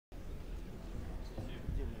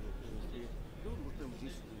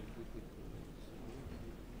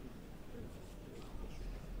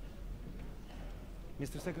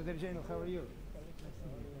Mr. Secretary General, how are you?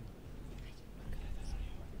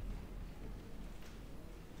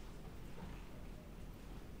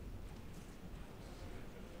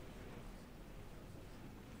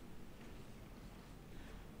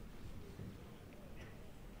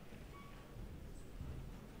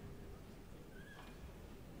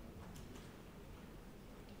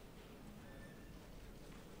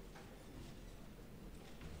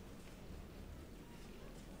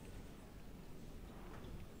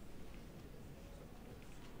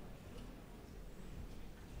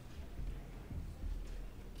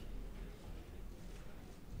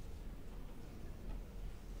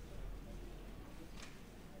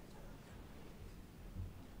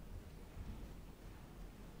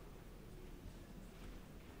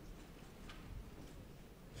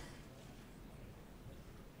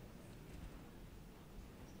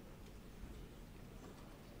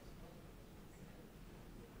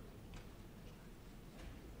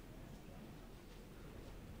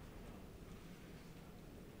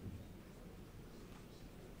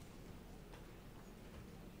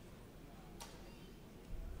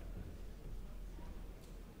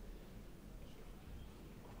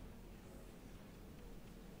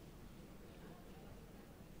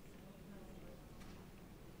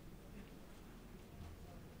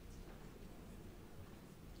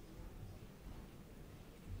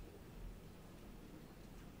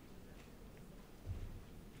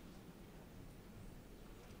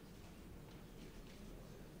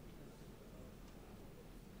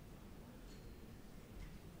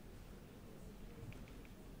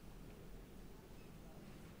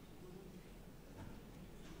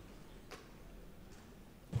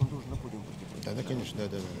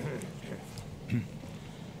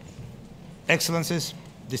 Excellencies,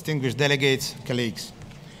 distinguished delegates, colleagues,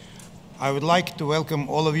 I would like to welcome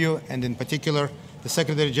all of you, and in particular, the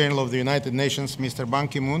Secretary General of the United Nations, Mr. Ban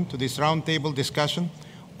Ki-moon, to this roundtable discussion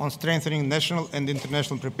on strengthening national and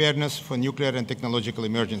international preparedness for nuclear and technological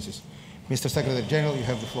emergencies. Mr. Secretary General, you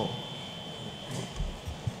have the floor.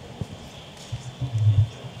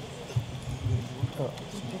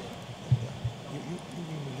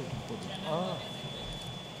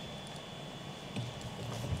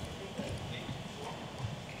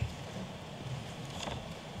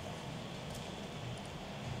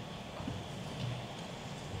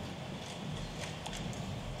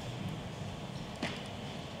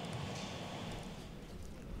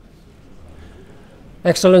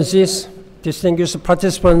 Excellencies, distinguished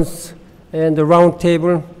participants in the round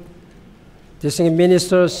table, distinguished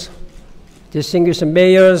ministers, distinguished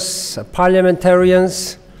mayors,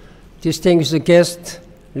 parliamentarians, distinguished guests,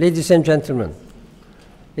 ladies and gentlemen.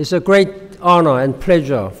 It's a great honor and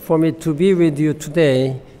pleasure for me to be with you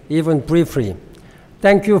today, even briefly.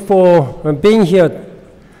 Thank you for being here.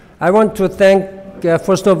 I want to thank,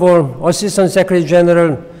 first of all, Assistant Secretary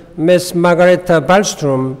General Ms. Margareta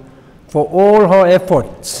Wallström for all her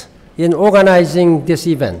efforts in organizing this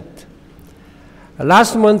event.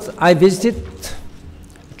 Last month, I visited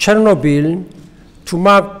Chernobyl to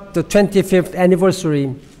mark the 25th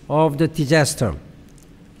anniversary of the disaster.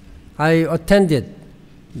 I attended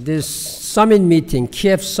this summit meeting,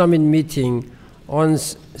 Kiev summit meeting, on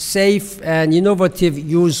safe and innovative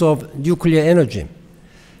use of nuclear energy.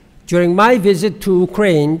 During my visit to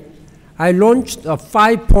Ukraine, I launched a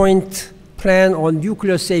 5-point plan on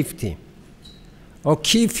nuclear safety. A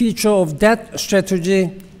key feature of that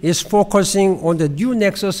strategy is focusing on the new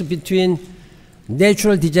nexus between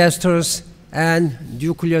natural disasters and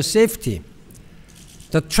nuclear safety.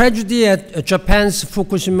 The tragedy at Japan's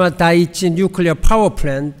Fukushima Daiichi nuclear power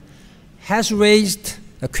plant has raised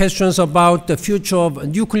questions about the future of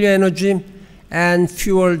nuclear energy and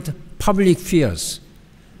fueled public fears.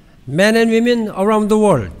 Men and women around the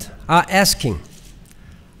world are asking,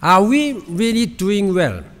 are we really doing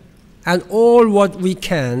well and all what we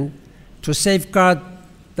can to safeguard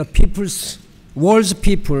the world's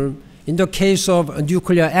people in the case of a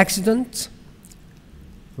nuclear accident?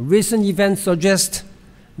 Recent events suggest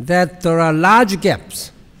that there are large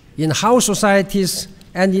gaps in how societies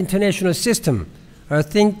and the international system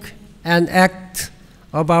think and act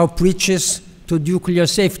about breaches to nuclear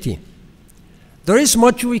safety. There is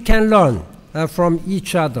much we can learn from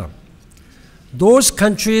each other. Those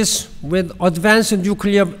countries with advanced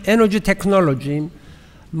nuclear energy technology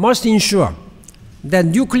must ensure that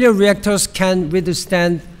nuclear reactors can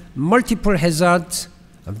withstand multiple hazards,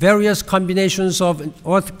 various combinations of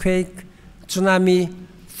earthquake, tsunami,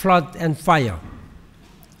 flood, and fire.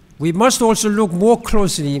 We must also look more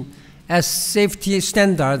closely at safety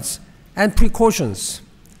standards and precautions.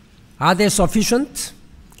 Are they sufficient?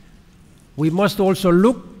 We must also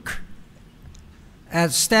look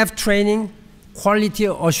at staff training, quality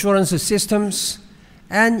assurance systems,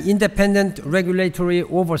 and independent regulatory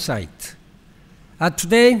oversight.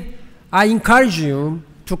 Today, I encourage you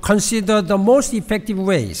to consider the most effective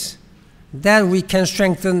ways that we can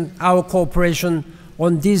strengthen our cooperation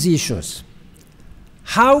on these issues.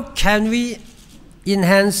 How can we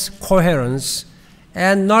enhance coherence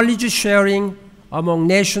and knowledge sharing among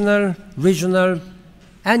national, regional,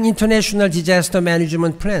 and international disaster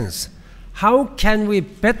management plans? How can we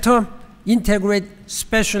better integrate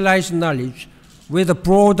specialized knowledge with a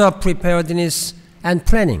broader preparedness and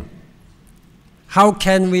planning? How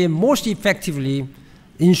can we most effectively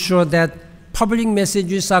ensure that public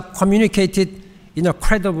messages are communicated in a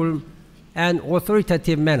credible and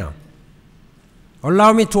authoritative manner?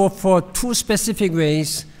 Allow me to offer two specific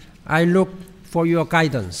ways I look for your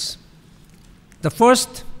guidance. The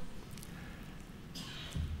first,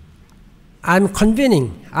 I'm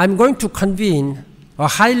going to convene a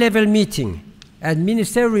high-level meeting at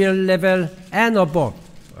ministerial level and above.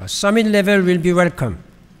 A summit level will be welcome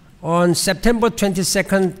on September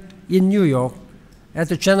 22nd in New York at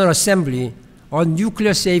the General Assembly on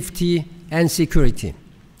nuclear safety and security.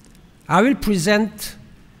 I will present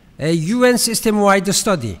a UN system-wide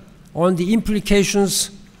study on the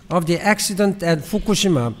implications of the accident at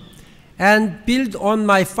Fukushima and build on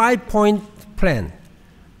my 5-point plan.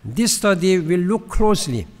 This study will look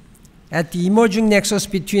closely at the emerging nexus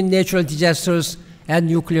between natural disasters and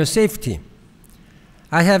nuclear safety.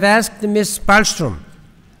 I have asked Ms. Ballström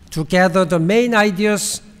to gather the main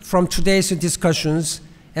ideas from today's discussions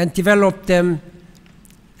and develop them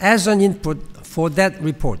as an input for that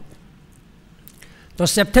report. The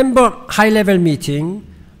September high-level meeting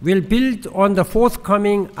will build on the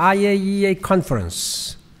forthcoming IAEA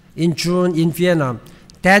conference in June in Vienna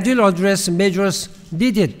that will address measures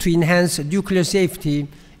needed to enhance nuclear safety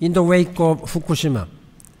in the wake of Fukushima.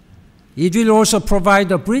 It will also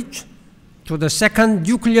provide a bridge to the second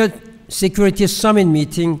Nuclear Security Summit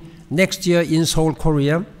meeting next year in Seoul,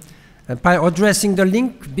 Korea, by addressing the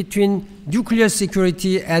link between nuclear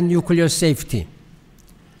security and nuclear safety.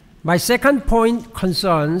 My second point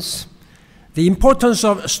concerns the importance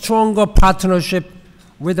of stronger partnership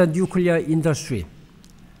with the nuclear industry.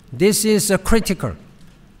 This is critical,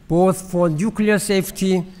 both for nuclear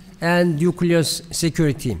safety and nuclear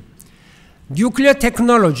security. Nuclear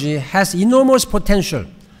technology has enormous potential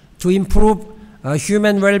to improve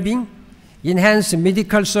human well-being, enhance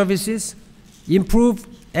medical services, improve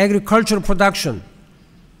agricultural production,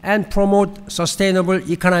 and promote sustainable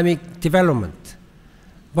economic development.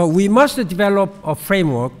 But we must develop a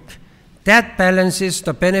framework that balances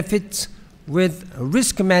the benefits with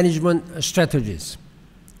risk management strategies.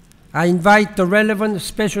 I invite the relevant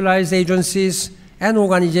specialized agencies and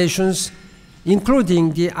organizations,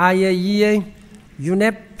 including the IAEA,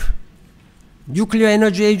 UNEP, Nuclear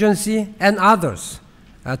Energy Agency, and others,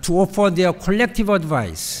 to offer their collective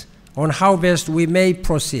advice on how best we may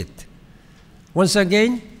proceed. Once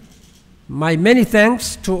again, my many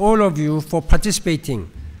thanks to all of you for participating.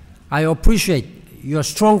 I appreciate your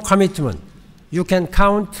strong commitment. You can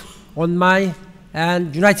count on my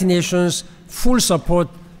and United Nations full support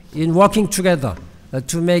in working together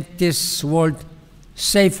to make this world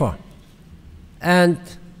safer and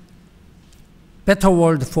better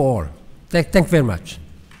world for all. Thank you very much.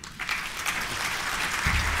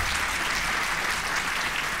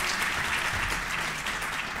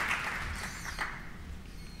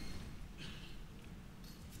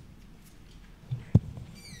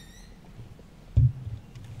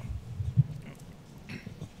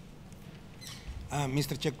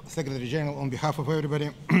 Mr. Secretary General, on behalf of everybody,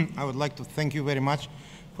 I would like to thank you very much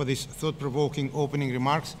for these thought-provoking opening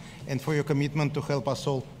remarks and for your commitment to help us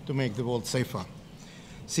all to make the world safer.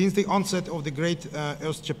 Since the onset of the great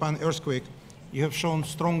East Japan earthquake, you have shown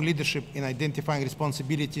strong leadership in identifying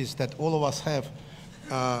responsibilities that all of us have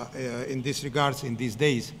in this regards in these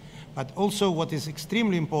days. But also what is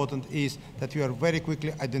extremely important is that you are very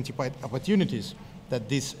quickly identified opportunities that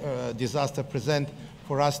this disaster present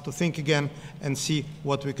for us to think again and see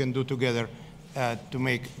what we can do together to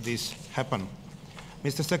make this happen.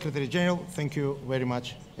 Mr. Secretary General, thank you very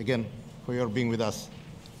much again for your being with us.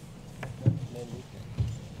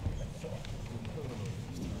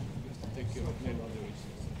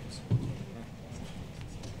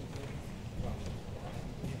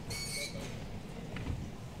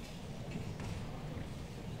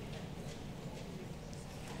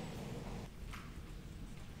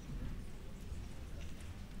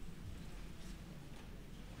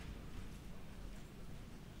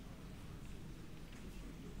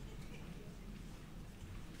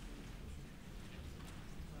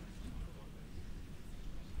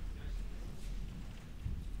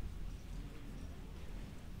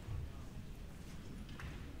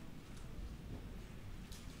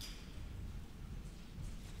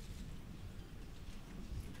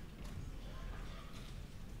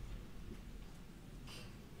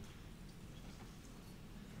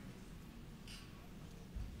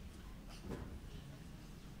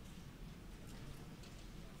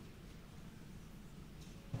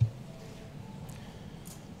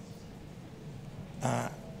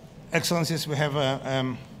 Excellencies, we have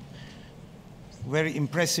a very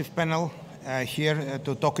impressive panel here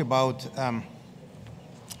to talk about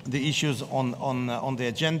the issues on the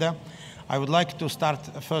agenda. I would like to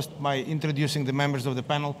start first by introducing the members of the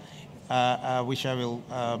panel, which I will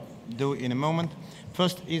do in a moment.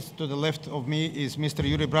 First is to the left of me is Mr.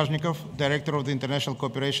 Yuri Brazhnikov, Director of the International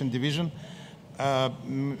Cooperation Division,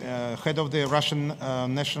 Head of the Russian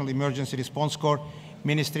National Emergency Response Corps,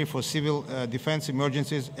 Ministry for Civil Defense,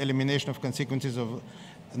 Emergencies, Elimination of Consequences of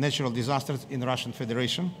Natural Disasters in Russian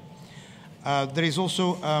Federation. There is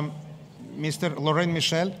also Mr. Laurent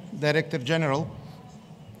Michel, Director General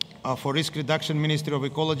for Risk Reduction, Ministry of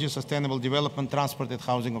Ecology, Sustainable Development, Transport and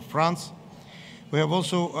Housing of France. We have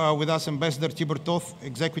also with us Ambassador Tibor Toth,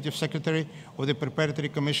 Executive Secretary of the Preparatory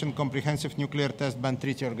Commission Comprehensive Nuclear Test Ban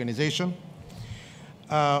Treaty Organization.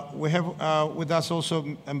 We have with us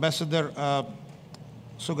also Ambassador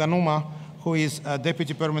Suganuma, who is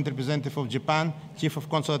Deputy Permanent Representative of Japan, Chief of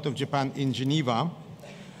Consulate of Japan in Geneva.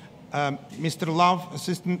 Mr. Love,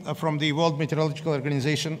 Assistant from the World Meteorological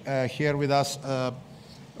Organization, here with us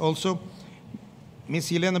also.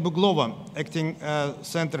 Ms. Yelena Buglova, Acting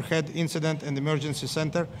Center Head, Incident and Emergency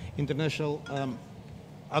Center, International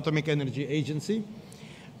Atomic Energy Agency.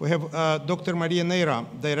 We have Dr. Maria Neira,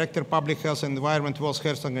 Director, Public Health and Environment, World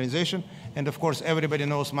Health Organization, and of course everybody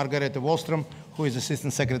knows Margareta Wallström, who is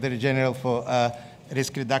Assistant Secretary General for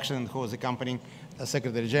Risk Reduction and who is accompanying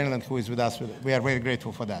Secretary General and who is with us. We are very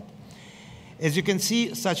grateful for that. As you can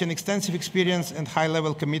see, such an extensive experience and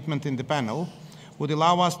high-level commitment in the panel would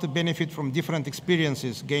allow us to benefit from different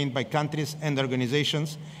experiences gained by countries and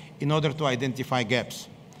organizations in order to identify gaps.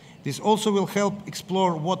 This also will help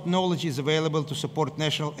explore what knowledge is available to support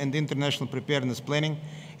national and international preparedness planning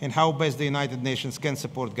and how best the United Nations can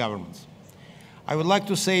support governments. I would like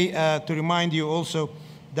to say, to remind you also,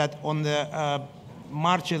 that on the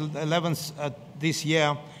March 11th this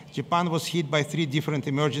year, Japan was hit by 3 different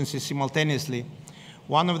emergencies simultaneously.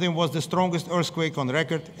 One of them was the strongest earthquake on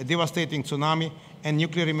record, a devastating tsunami, and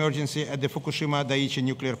nuclear emergency at the Fukushima Daiichi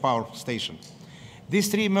nuclear power station. These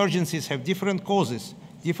 3 emergencies have different causes,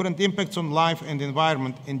 different impacts on life and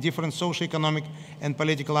environment, and different socio-economic and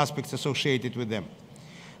political aspects associated with them.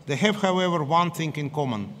 They have, however, one thing in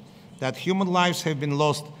common, that human lives have been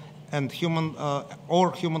lost and human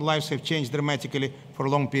lives have changed dramatically for a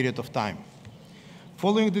long period of time.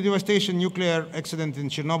 Following the devastating nuclear accident in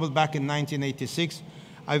Chernobyl back in 1986,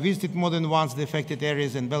 I visited more than once the affected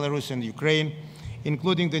areas in Belarus and Ukraine,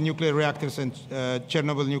 including the nuclear reactors and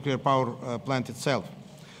Chernobyl nuclear power plant itself.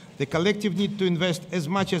 The collective need to invest as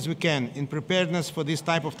much as we can in preparedness for this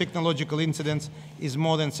type of technological incidents is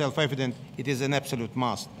more than self-evident. It is an absolute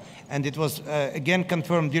must. And it was again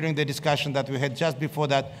confirmed during the discussion that we had just before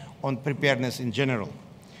that on preparedness in general.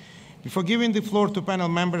 Before giving the floor to panel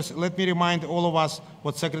members, let me remind all of us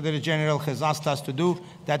what Secretary General has asked us to do,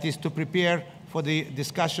 that is to prepare for the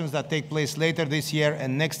discussions that take place later this year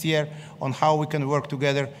and next year on how we can work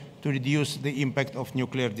together to reduce the impact of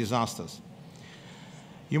nuclear disasters.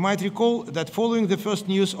 You might recall that following the first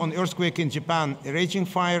news on earthquake in Japan, a raging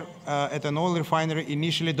fire at an oil refinery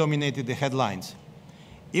initially dominated the headlines.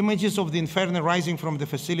 Images of the inferno rising from the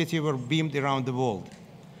facility were beamed around the world.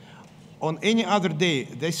 On any other day,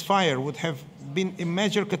 this fire would have been a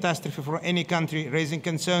major catastrophe for any country, raising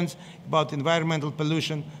concerns about environmental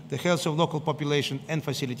pollution, the health of local population, and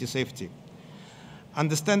facility safety.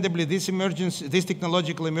 Understandably, this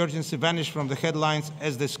technological emergency vanished from the headlines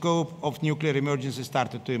as the scope of nuclear emergency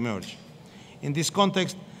started to emerge. In this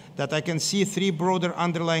context, that I can see 3 broader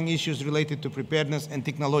underlying issues related to preparedness and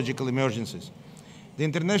technological emergencies. The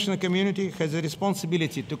international community has a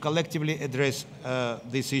responsibility to collectively address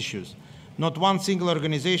these issues. Not one single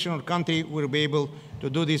organization or country will be able to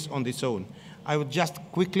do this on its own. I would just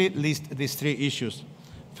quickly list these 3 issues.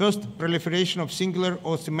 First, proliferation of singular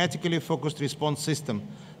or thematically focused response systems,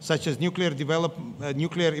 such as nuclear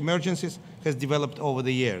emergencies, has developed over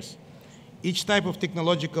the years. Each type of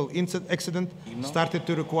technological accident started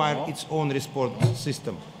to require its own response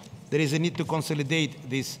system. There is a need to consolidate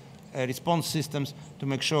these response systems to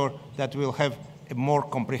make sure that we'll have a more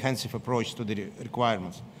comprehensive approach to the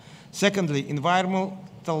requirements. Secondly,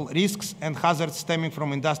 environmental risks and hazards stemming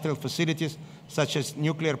from industrial facilities, such as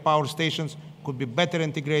nuclear power stations, could be better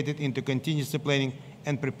integrated into contingency planning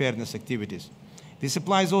and preparedness activities. This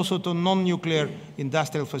applies also to non-nuclear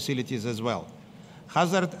industrial facilities as well.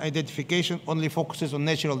 Hazard identification only focuses on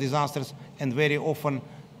natural disasters, and very often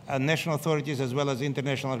national authorities as well as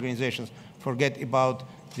international organizations forget about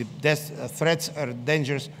the threats or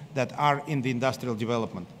dangers that are in the industrial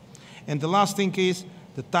development. And the last thing is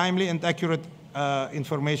the timely and accurate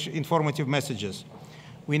informative messages.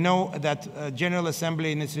 We know that General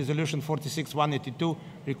Assembly in its resolution 46-182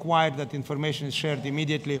 required that information is shared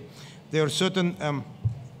immediately. There are certain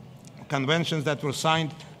conventions that were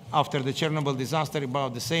signed after the Chernobyl disaster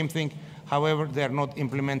about the same thing. However, they are not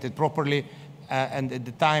implemented properly, and at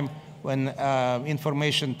the time when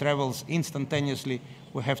information travels instantaneously,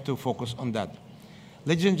 we have to focus on that.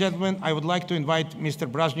 Ladies and gentlemen, I would like to invite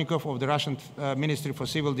Mr. Brazhnikov of the Russian Ministry for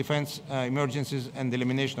Civil Defense, Emergencies and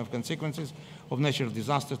Elimination of Consequences of Natural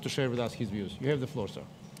Disasters to share with us his views. You have the floor, sir.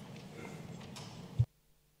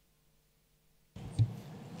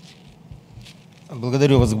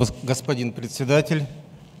 Благодарю вас, господин председатель,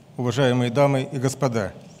 уважаемые дамы и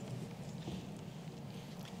господа.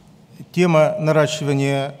 Тема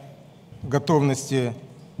наращивания готовности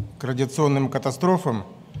к радиационным катастрофам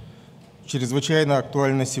чрезвычайно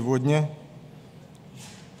актуальна сегодня.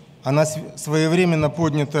 Она своевременно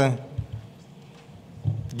поднята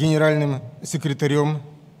генеральным секретарем,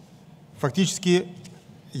 фактически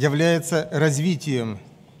является развитием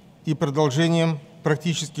и продолжением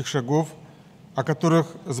практических шагов, о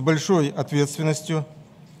которых с большой ответственностью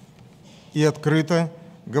и открыто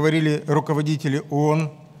говорили руководители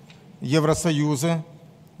ООН, Евросоюза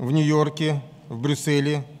в Нью-Йорке, в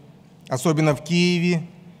Брюсселе, особенно в Киеве,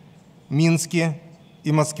 Минске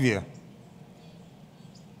и Москве.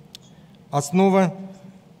 Основа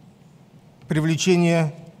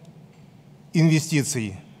привлечения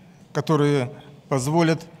инвестиций, которые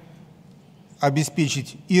позволят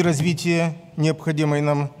обеспечить и развитие необходимой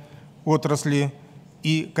нам отрасли,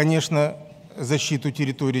 и, конечно, защиту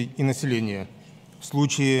территорий и населения в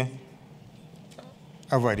случае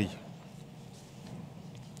аварий.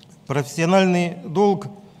 Профессиональный долг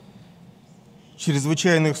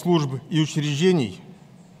чрезвычайных служб и учреждений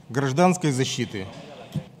гражданской защиты,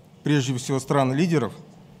 прежде всего стран-лидеров,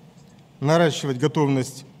 наращивать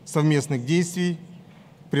готовность совместных действий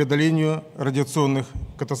к преодолению радиационных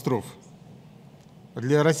катастроф.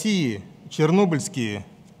 Для России чернобыльские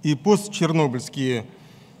и постчернобыльские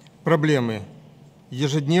проблемы –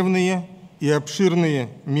 ежедневные и обширные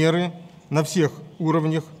меры на всех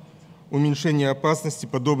уровнях уменьшения опасности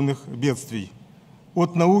подобных бедствий.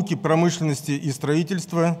 От науки, промышленности и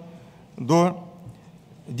строительства до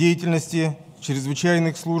деятельности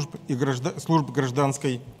чрезвычайных служб и служб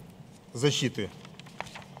гражданской защиты.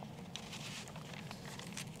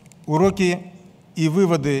 Уроки и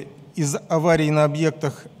выводы из аварий на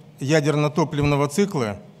объектах ядерно-топливного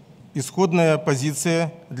цикла – исходная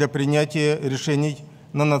позиция для принятия решений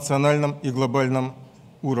на национальном и глобальном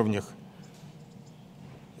уровнях.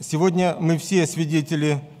 Сегодня мы все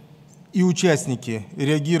свидетели и участники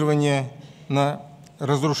реагирования на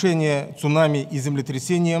разрушение цунами и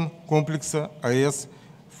землетрясением комплекса АЭС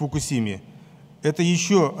в Фукусиме. Это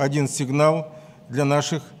еще один сигнал для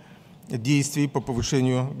наших действий по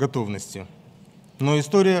повышению готовности. Но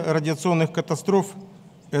история радиационных катастроф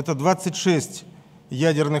 – это 26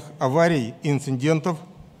 ядерных аварий и инцидентов,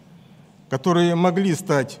 которые могли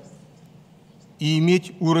стать и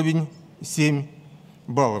иметь уровень 7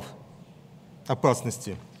 баллов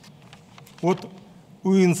опасности. От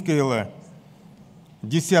Уинскейла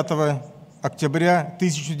 10 октября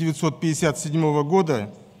 1957 года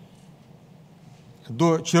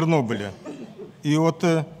до Чернобыля и от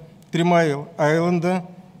Тримайл-Айленда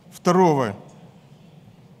 2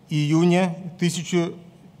 июня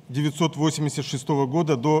 1986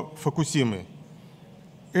 года до Фукусимы.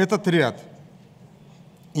 Этот ряд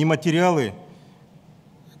и материалы,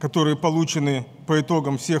 которые получены по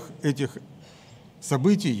итогам всех этих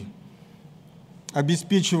событий,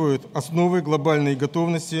 обеспечивают основы глобальной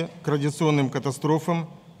готовности к радиационным катастрофам,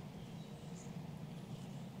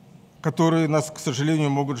 которые нас, к сожалению,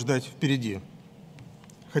 могут ждать впереди.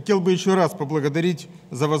 Хотел бы еще раз поблагодарить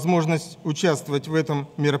за возможность участвовать в этом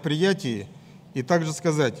мероприятии и также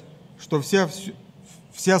сказать, что вся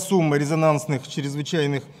сумма резонансных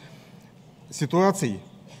чрезвычайных ситуаций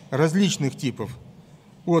различных типов,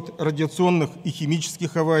 от радиационных и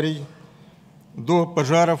химических аварий до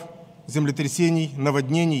пожаров, землетрясений,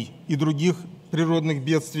 наводнений и других природных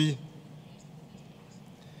бедствий,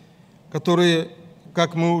 которые,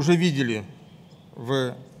 как мы уже видели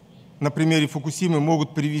на примере Фукусимы,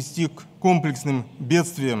 могут привести к комплексным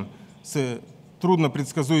бедствиям с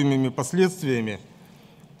труднопредсказуемыми последствиями.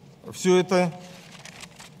 Все это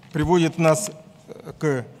приводит нас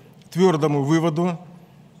к твердому выводу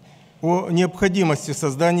о необходимости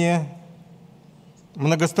создания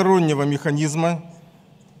многостороннего механизма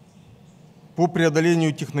по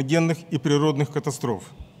преодолению техногенных и природных катастроф.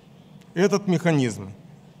 Этот механизм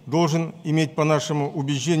должен иметь, по нашему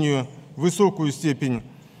убеждению, высокую степень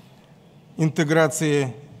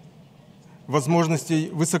интеграции возможностей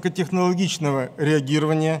высокотехнологичного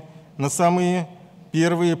реагирования на самые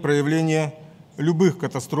первые проявления любых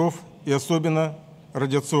катастроф и особенно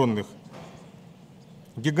радиационных.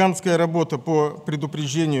 Гигантская работа по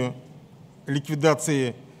предупреждению,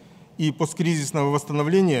 ликвидации и посткризисного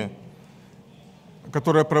восстановления,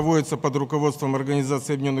 которая проводится под руководством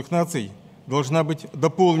Организации Объединенных Наций, должна быть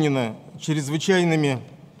дополнена чрезвычайными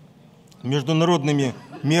международными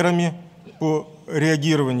мерами по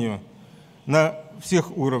реагированию на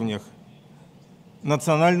всех уровнях –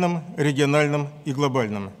 национальном, региональном и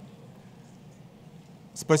глобальном.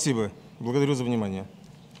 Спасибо. Благодарю за внимание.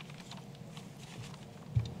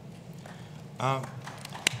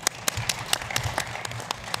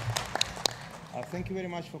 Thank you very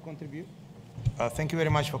much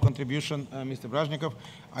for contribution, Mr. Brezhnev.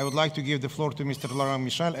 I would like to give the floor to Mr. Laurent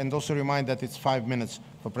Michel and also remind that it's 5 minutes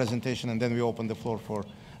for presentation and then we open the floor for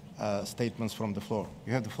statements from the floor.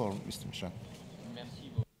 You have the floor, Mr. Michel.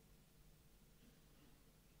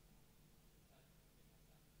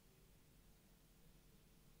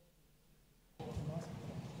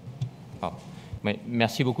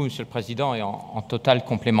 Merci beaucoup, Monsieur le Président. Et en totale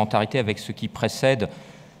complémentarité avec ce qui précède,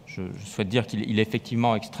 je souhaite dire qu'il est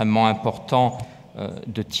effectivement extrêmement important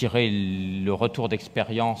de tirer le retour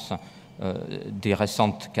d'expérience des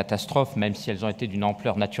récentes catastrophes, même si elles ont été d'une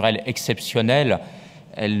ampleur naturelle exceptionnelle.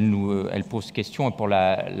 Elles posent question. Et pour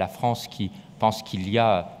la France qui pense qu'il y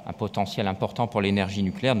a un potentiel important pour l'énergie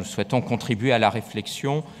nucléaire, nous souhaitons contribuer à la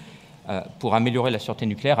réflexion pour améliorer la sûreté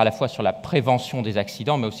nucléaire, à la fois sur la prévention des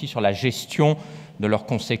accidents, mais aussi sur la gestion de leurs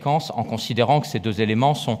conséquences, en considérant que ces deux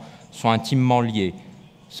éléments sont intimement liés.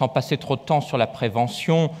 Sans passer trop de temps sur la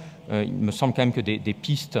prévention, il me semble quand même que des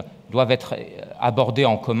pistes doivent être abordées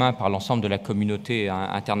en commun par l'ensemble de la communauté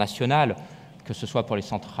internationale, que ce soit pour les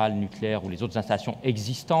centrales nucléaires ou les autres installations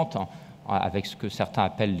existantes, avec ce que certains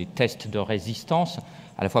appellent les tests de résistance,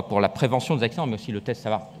 à la fois pour la prévention des accidents, mais aussi le test de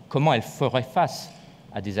savoir comment elles feraient face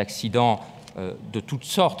à des accidents de toutes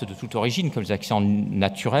sortes, de toute origine, comme les accidents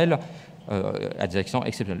naturels, à des accidents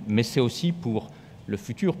exceptionnels. Mais c'est aussi pour le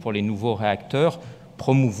futur, pour les nouveaux réacteurs,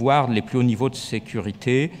 promouvoir les plus hauts niveaux de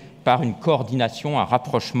sécurité par une coordination, un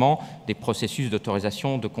rapprochement des processus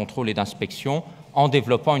d'autorisation, de contrôle et d'inspection, en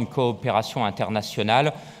développant une coopération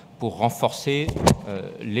internationale pour renforcer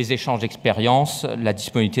les échanges d'expériences, la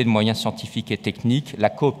disponibilité de moyens scientifiques et techniques, la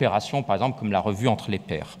coopération, par exemple, comme la revue entre les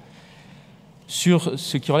pairs. Sur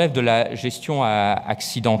ce qui relève de la gestion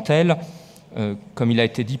accidentelle, comme il a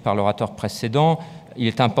été dit par l'orateur précédent, il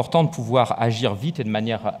est important de pouvoir agir vite et de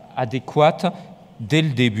manière adéquate dès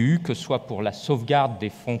le début, que ce soit pour la sauvegarde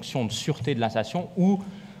des fonctions de sûreté de l'installation ou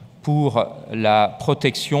pour la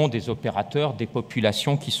protection des opérateurs, des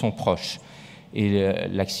populations qui sont proches. Et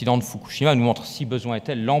l'accident de Fukushima nous montre, si besoin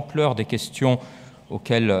est-il, l'ampleur des questions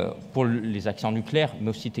auxquelles, pour les accidents nucléaires,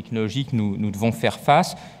 mais aussi technologiques, nous devons faire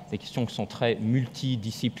face, des questions qui sont très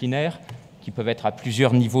multidisciplinaires, qui peuvent être à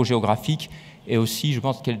plusieurs niveaux géographiques, et aussi, je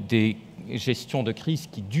pense, qu'il y a des gestions de crise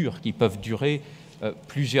qui peuvent durer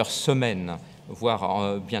plusieurs semaines,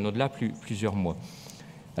 voire bien au-delà, plusieurs mois.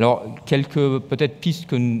 Alors, quelques peut-être pistes,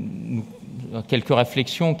 quelques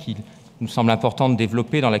réflexions qui nous semblent importantes de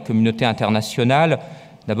développer dans la communauté internationale.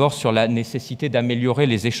 D'abord, sur la nécessité d'améliorer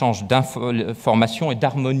les échanges d'informations et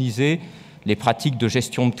d'harmoniser les pratiques de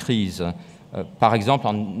gestion de crise. Par exemple,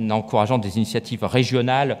 en encourageant des initiatives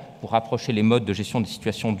régionales pour rapprocher les modes de gestion des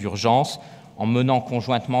situations d'urgence, en menant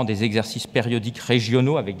conjointement des exercices périodiques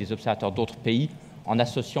régionaux avec des observateurs d'autres pays, en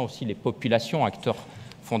associant aussi les populations, acteurs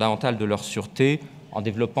fondamentaux de leur sûreté, en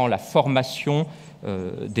développant la formation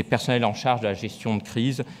des personnels en charge de la gestion de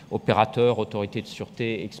crise, opérateurs, autorités de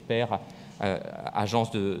sûreté, experts,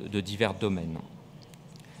 agences de divers domaines.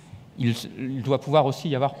 Il doit pouvoir aussi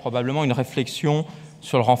y avoir probablement une réflexion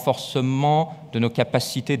sur le renforcement de nos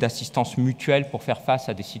capacités d'assistance mutuelle pour faire face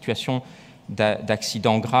à des situations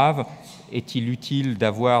d'accidents graves. Est-il utile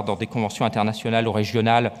d'avoir dans des conventions internationales ou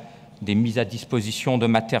régionales des mises à disposition de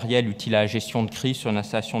matériel utile à la gestion de crise sur une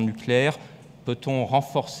installation nucléaire? Peut-on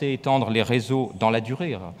renforcer, étendre les réseaux dans la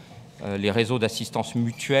durée, les réseaux d'assistance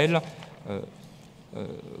mutuelle?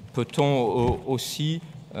 Peut-on aussi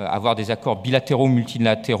avoir des accords bilatéraux,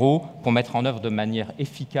 multilatéraux pour mettre en œuvre de manière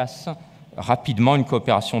efficace, rapidement, une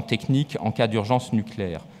coopération technique en cas d'urgence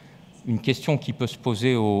nucléaire? Une question qui peut se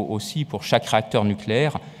poser aussi pour chaque réacteur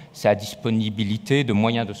nucléaire, c'est la disponibilité de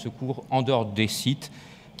moyens de secours en dehors des sites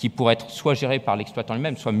qui pourraient être soit gérés par l'exploitant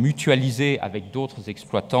lui-même, soit mutualisés avec d'autres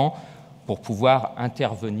exploitants pour pouvoir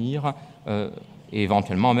intervenir et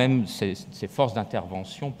éventuellement même ces forces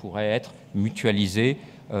d'intervention pourraient être mutualisées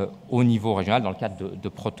au niveau régional dans le cadre de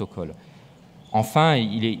protocoles. Enfin,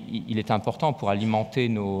 il est important pour alimenter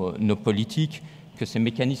nos politiques que ces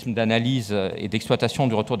mécanismes d'analyse et d'exploitation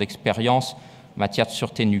du retour d'expérience en matière de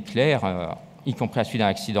sûreté nucléaire, y compris à la suite d'un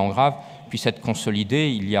accident grave, puissent être consolidés.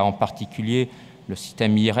 Il y a en particulier le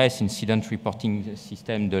système IRS, Incident Reporting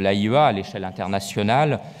System de l'AIEA à l'échelle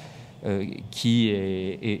internationale, qui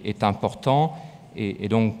est important. Et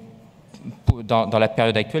donc, dans la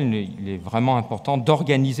période actuelle, il est vraiment important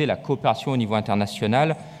d'organiser la coopération au niveau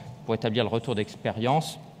international pour établir le retour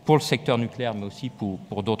d'expérience pour le secteur nucléaire, mais aussi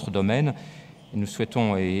pour d'autres domaines. Et nous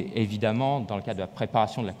souhaitons évidemment, dans le cadre de la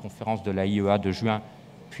préparation de la conférence de l'AIEA de juin,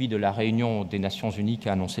 puis de la réunion des Nations Unies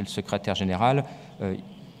qu'a annoncé le secrétaire général,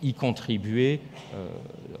 y contribuer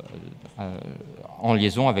en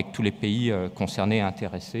liaison avec tous les pays concernés et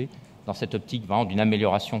intéressés dans cette optique vraiment d'une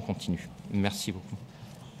amélioration continue. Merci beaucoup.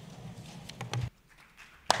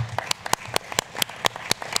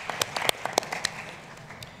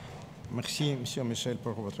 Merci, Monsieur Michel,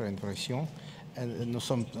 pour votre intervention. Nous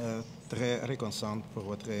sommes très reconnaissants pour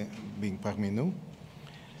votre being parmi nous.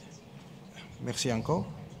 Merci encore.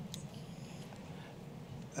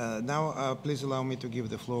 Now, please allow me to give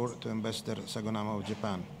the floor to Ambassador Sagonama of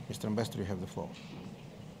Japan. Mr. Ambassador, you have the floor.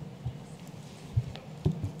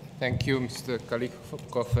 Thank you, Mr.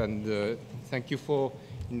 Kalikov, and thank you for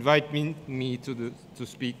inviting me to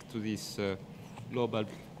speak to this global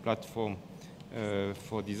platform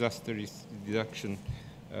for disaster risk reduction.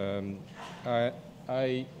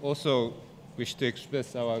 I also wish to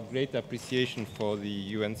express our great appreciation for the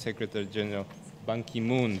UN Secretary General Ban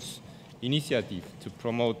Ki-moon's initiative to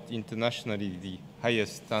promote internationally the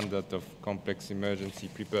highest standard of complex emergency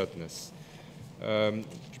preparedness.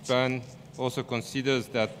 Japan also considers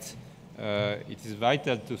that it is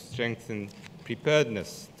vital to strengthen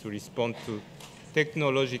preparedness to respond to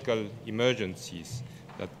technological emergencies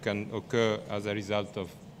that can occur as a result of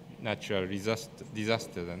natural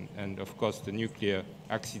disaster. And of course, the nuclear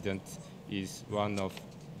accident is one of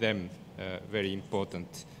them, very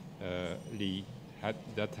important,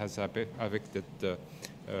 that has affected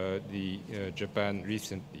Japan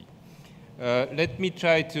recently. Let me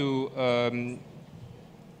try to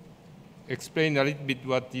explain a little bit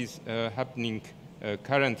what is happening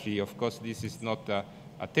currently. Of course, this is not a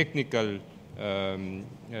technical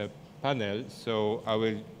panel, so I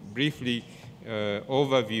will briefly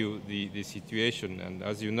overview the situation. And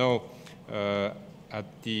as you know, at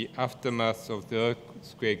the aftermath of the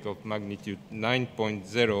earthquake of magnitude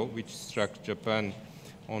 9.0, which struck Japan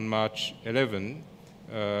on March 11,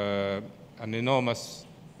 an enormous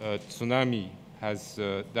tsunami has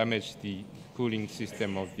damaged the cooling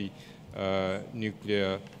system of the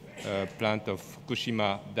nuclear plant of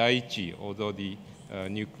Fukushima Daiichi, although the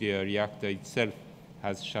nuclear reactor itself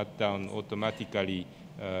has shut down automatically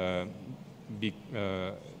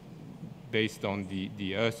based on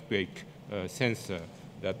the earthquake sensor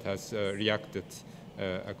that has reacted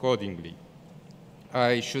accordingly.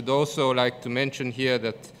 I should also like to mention here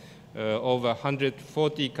that over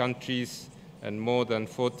 140 countries and more than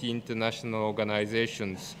 40 international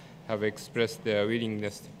organizations have expressed their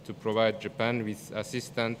willingness to provide Japan with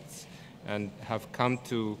assistance and have come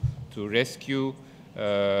to rescue,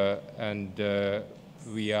 and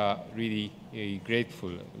we are really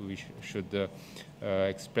grateful. We should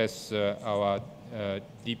express our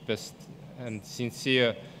deepest and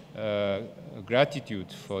sincere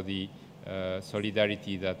gratitude for the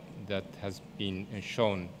solidarity that has been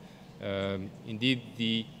shown. Indeed,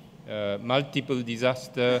 the multiple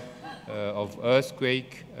disaster of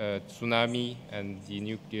earthquake, tsunami, and the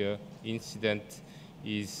nuclear incident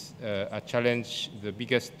is a challenge, the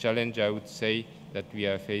biggest challenge, I would say, that we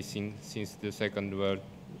are facing since the Second World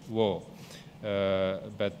War.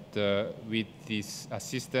 But with this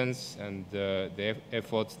assistance and the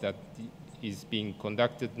efforts that is being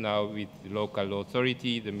conducted now with the local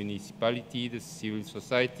authority, the municipality, the civil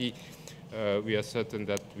society, we are certain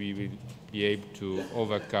that we will be able to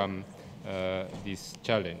overcome this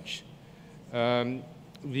challenge.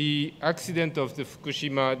 The accident of the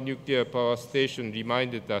Fukushima nuclear power station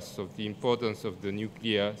reminded us of the importance of the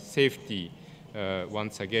nuclear safety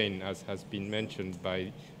once again, as has been mentioned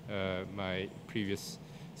by my previous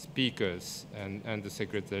speakers and the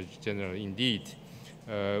Secretary General. Indeed,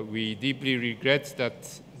 we deeply regret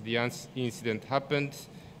that the incident happened,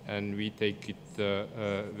 and we take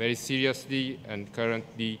it very seriously, and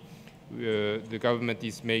currently the government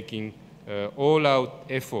is making all-out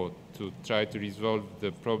effort to try to resolve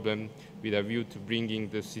the problem with a view to bringing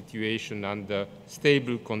the situation under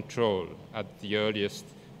stable control at the earliest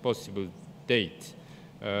possible date.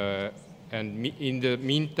 And in the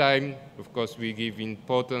meantime, of course, we give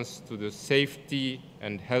importance to the safety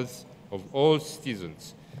and health of all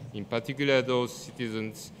citizens, in particular those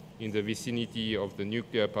citizens in the vicinity of the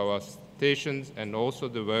nuclear power stations and also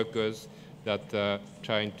the workers that are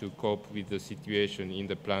trying to cope with the situation in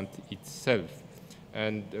the plant itself.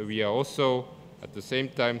 And we are also at the same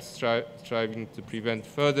time striving to prevent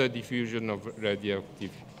further diffusion of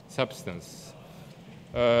radioactive substance.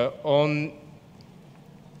 On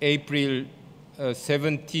April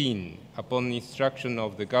 17, upon instruction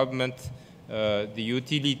of the government, the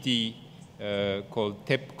utility called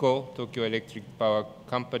TEPCO, Tokyo Electric Power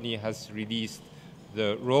Company, has released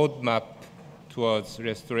the roadmap towards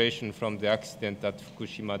restoration from the accident at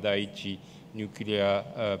Fukushima Daiichi nuclear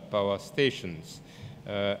power stations.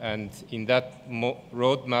 And in that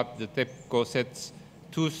roadmap, the TEPCO sets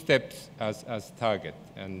 2 steps as target.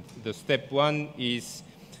 And the step 1 is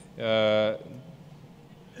to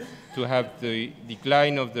have the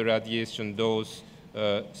decline of the radiation dose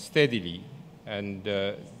steadily, and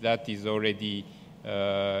that is already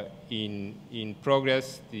in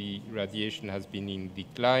progress. The radiation has been in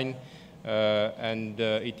decline, and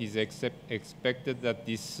it is expected that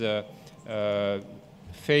this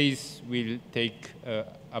phase will take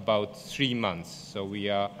about 3 months. So we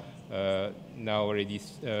are now already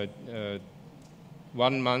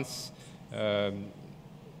 1 month,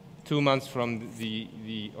 2 months from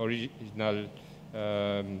the original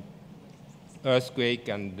earthquake,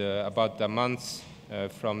 and about a month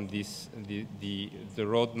from this, the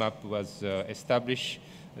roadmap was established.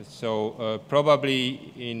 So probably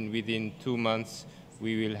within 2 months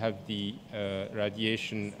we will have the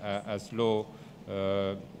radiation as low,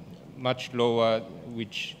 much lower,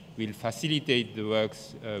 which will facilitate the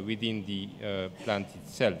works within the plant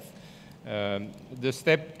itself. The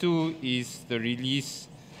step 2 is the release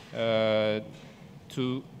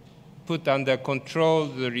to put under control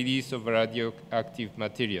the release of radioactive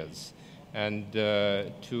materials, and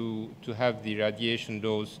to have the radiation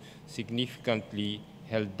dose significantly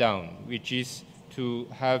held down, which is to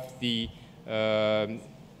have the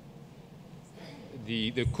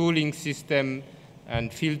cooling system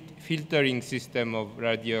and filtering system of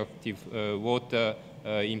radioactive water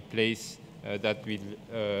in place that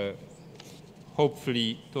will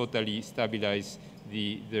hopefully totally stabilize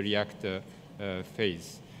the reactor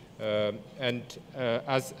phase. And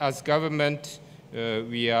as government,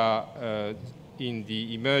 we are in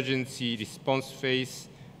the emergency response phase,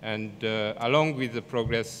 and along with the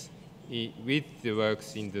progress with the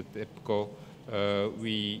works in the TEPCO,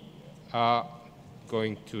 we are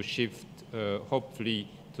going to shift hopefully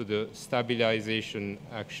to the stabilization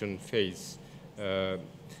action phase.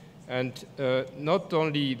 And not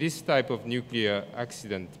only this type of nuclear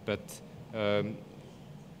accident, but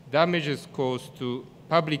damages caused to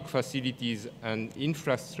public facilities and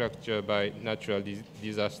infrastructure by natural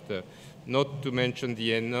disaster, not to mention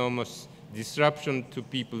the enormous disruption to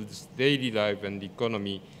people's daily life and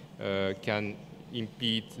economy, can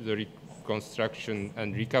impede the reconstruction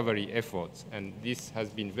and recovery efforts. And this has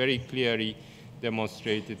been very clearly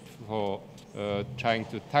demonstrated for trying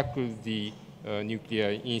to tackle the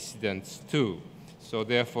nuclear incidents too. So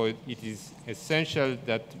therefore, it is essential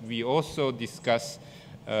that we also discuss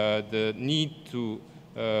the need to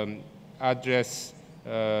address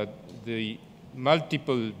the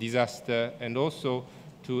multiple disaster, and also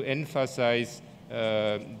to emphasize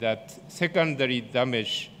that secondary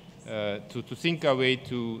damage, to think a way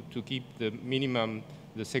to keep the minimum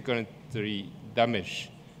the secondary damage.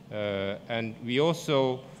 And we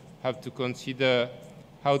also have to consider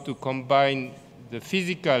how to combine the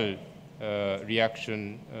physical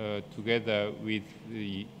reaction together with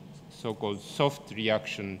the so-called soft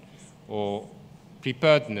reaction or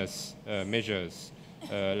preparedness measures,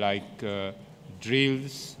 like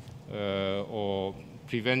drills or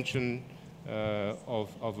prevention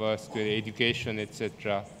of earthquake, education,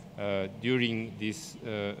 etc., during this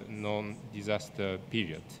non-disaster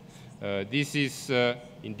period. This is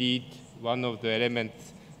indeed one of the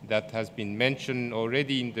elements that has been mentioned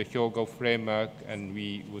already in the Hyogo framework, and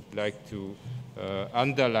we would like to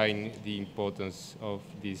underline the importance of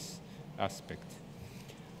this aspect.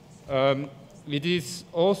 It is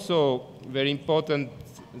also very important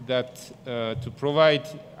that to provide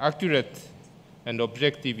accurate and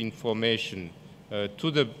objective information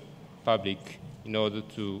to the public in order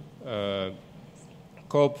to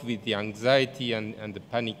cope with the anxiety and the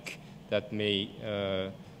panic that may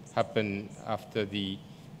happen after the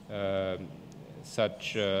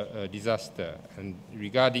such disaster. And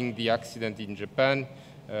regarding the accident in Japan,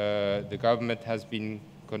 the government has been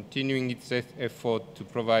continuing its effort to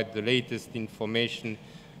provide the latest information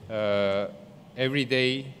every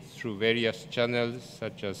day through various channels,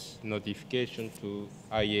 such as notification to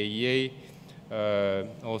IAEA,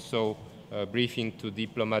 also briefing to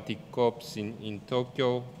diplomatic corps in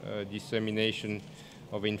Tokyo, dissemination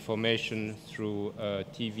of information through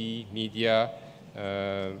TV, media,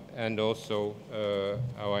 and also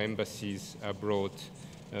our embassies abroad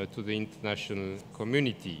to the international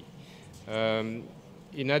community.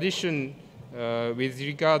 In addition, with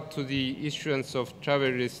regard to the issuance of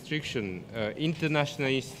travel restriction, international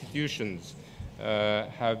institutions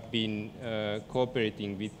have been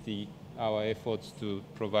cooperating with our efforts to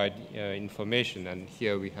provide information, and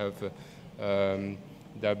here we have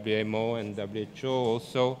WMO and WHO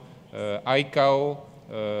also, ICAO,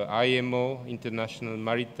 IMO, International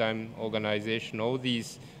Maritime Organization. All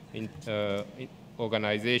these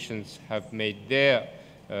organizations have made their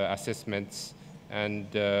assessments and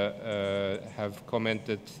have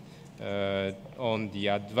commented on the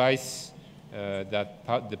advice that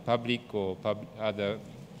the public or other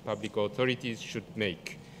public authorities should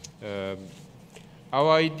make.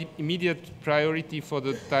 Our immediate priority for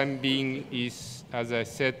the time being is, as I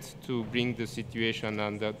said, to bring the situation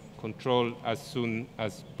under control as soon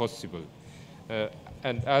as possible.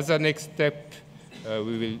 And as a next step,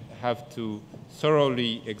 we will have to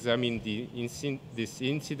thoroughly examine this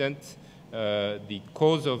incident, the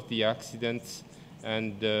cause of the accident,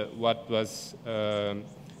 and what was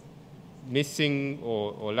missing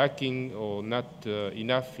or lacking or not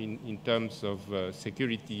enough in terms of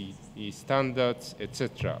security standards,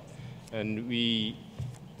 etc. And we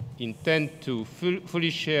intend to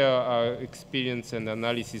fully share our experience and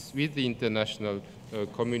analysis with the international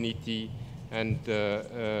community, and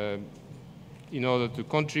in order to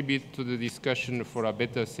contribute to the discussion for a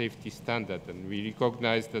better safety standard. And we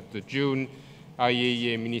recognize that the June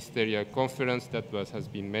IAEA Ministerial Conference that has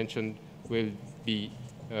been mentioned will be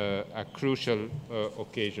a crucial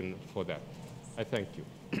occasion for that. I thank you.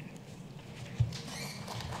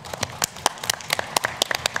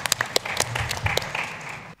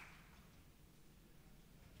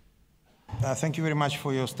 Thank you very much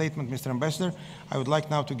for your statement, Mr. Ambassador. I would like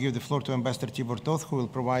now to give the floor to Ambassador Tibor Toth, who will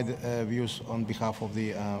provide views on behalf of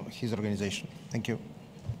his organization. Thank you.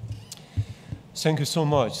 Thank you so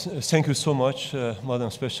much. Thank you so much, Madam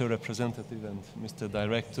Special Representative and Mr.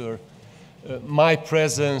 Director. My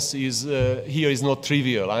presence here is not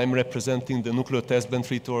trivial. I'm representing the Nuclear Test Ban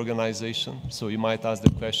Treaty Organization, so you might ask the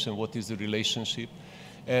question, what is the relationship?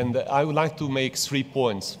 And I would like to make 3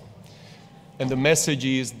 points. And the message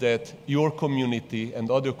is that your community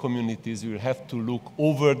and other communities will have to look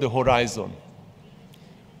over the horizon.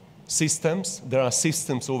 There are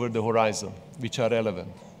systems over the horizon which are relevant.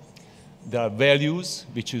 There are values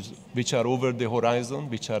which are over the horizon,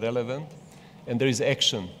 which are relevant. And there is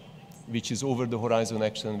action, which is over the horizon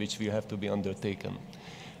action, which will have to be undertaken.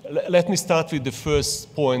 Let me start with the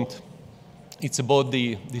first point. It's about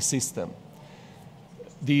the system.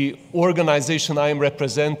 The organization I am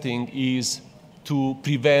representing is to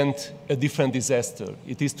prevent a different disaster.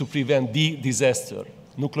 It is to prevent the disaster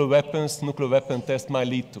nuclear weapon tests might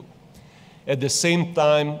lead to. At the same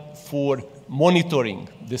time, for monitoring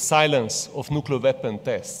the silence of nuclear weapon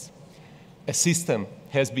tests, a system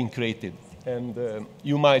has been created. And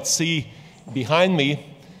you might see behind me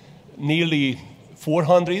nearly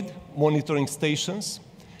 400 monitoring stations.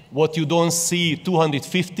 What you don't see,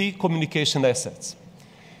 250 communication assets.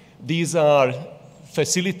 These are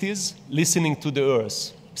facilities listening to the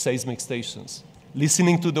earth, seismic stations,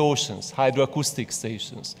 listening to the oceans, hydroacoustic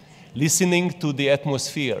stations, listening to the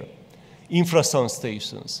atmosphere, infrasound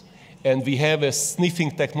stations. And we have a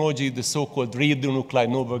sniffing technology, the so-called radionuclide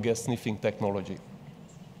noble gas sniffing technology.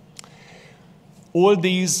 All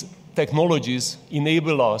these technologies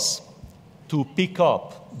enable us to pick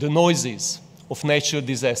up the noises of natural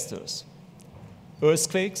disasters,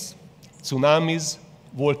 earthquakes, tsunamis,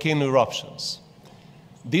 volcano eruptions.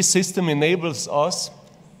 This system enables us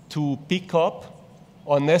to pick up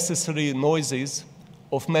unnecessary noises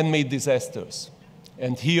of man-made disasters.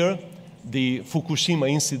 And here, the Fukushima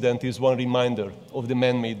incident is one reminder of the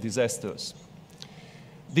man-made disasters.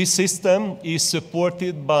 This system is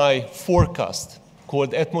supported by forecast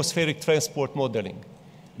called atmospheric transport modeling,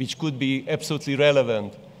 which could be absolutely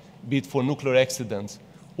relevant, be it for nuclear accidents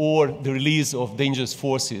or the release of dangerous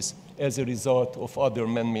forces as a result of other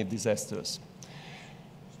man-made disasters.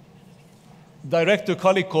 Director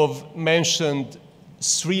Kalikov mentioned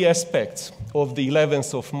 3 aspects of the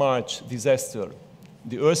 11th of March disaster: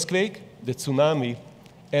 the earthquake, the tsunami,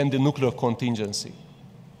 and the nuclear contingency.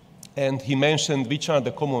 And he mentioned which are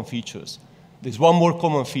the common features. There's one more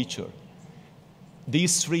common feature.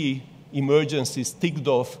 These 3 emergencies ticked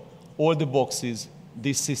off all the boxes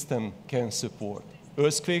this system can support: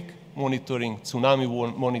 earthquake monitoring,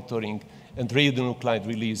 tsunami monitoring, and radionuclide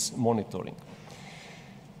release monitoring.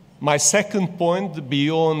 My second point,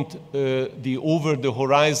 beyond the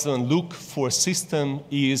over-the-horizon look for system,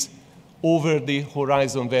 is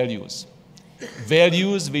over-the-horizon values.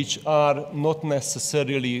 Values which are not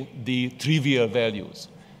necessarily the trivial values.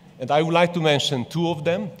 And I would like to mention two of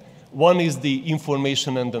them. One is the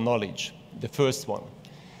information and the knowledge, the first one.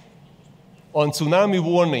 On tsunami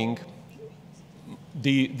warning,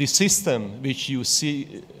 the system which you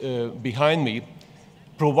see behind me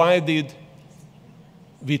provided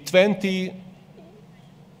with 20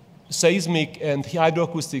 seismic and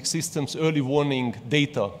hydroacoustic systems early warning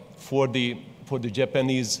data for the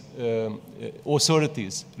Japanese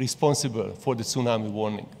authorities responsible for the tsunami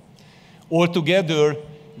warning. Altogether,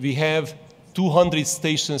 we have 200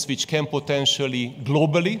 stations which can potentially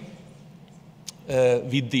globally,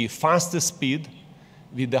 with the fastest speed,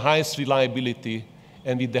 with the highest reliability,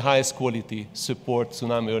 and with the highest quality, support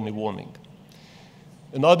tsunami early warning.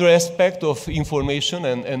 Another aspect of information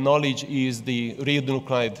and knowledge is the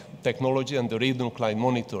radionuclide technology and the radionuclide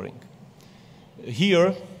monitoring.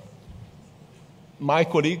 Here, my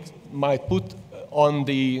colleague might put on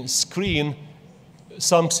the screen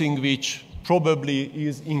something which probably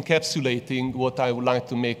is encapsulating what I would like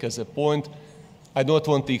to make as a point. I don't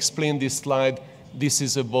want to explain this slide. This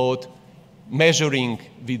is about measuring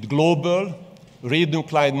with global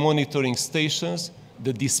radionuclide monitoring stations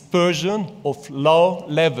the dispersion of low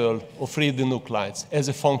level of radionuclides as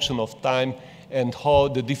a function of time and how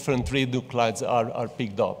the different radionuclides are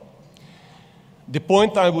picked up. The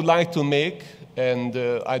point I would like to make, and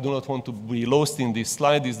I do not want to be lost in this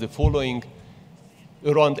slide, is the following.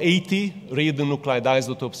 Around 80 radionuclide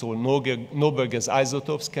isotopes or Nobel gas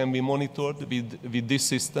isotopes can be monitored with this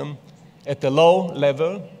system at a low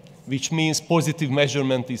level, which means positive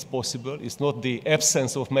measurement is possible. It's not the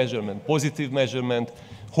absence of measurement. Positive measurement,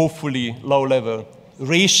 hopefully low level.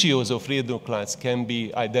 Ratios of radionuclides can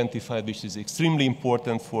be identified, which is extremely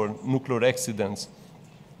important for nuclear accidents.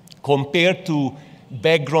 Compared to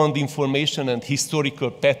background information and historical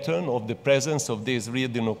pattern of the presence of these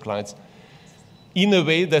radionuclides, in a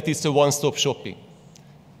way that it's a one-stop shopping.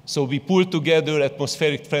 So we pull together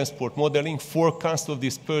atmospheric transport modeling, forecast of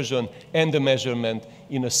dispersion, and the measurement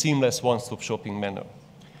in a seamless one-stop shopping manner.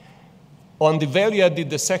 On the value added,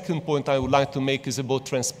 the second point I would like to make is about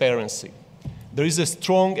transparency. There is a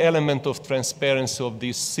strong element of transparency of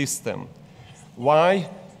this system. Why?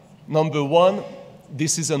 Number one,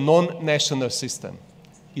 this is a non-national system.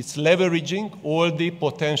 It's leveraging all the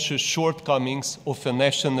potential shortcomings of a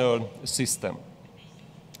national system.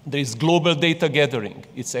 There is global data gathering.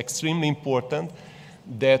 It's extremely important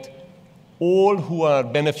that all who are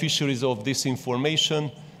beneficiaries of this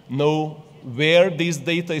information know where this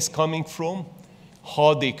data is coming from,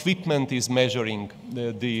 how the equipment is measuring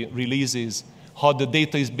the releases, how the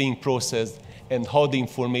data is being processed, and how the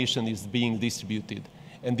information is being distributed.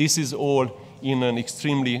 And this is all in an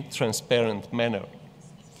extremely transparent manner.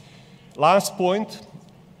 Last point,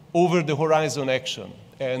 over-the-horizon action.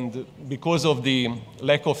 And because of the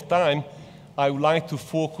lack of time, I would like to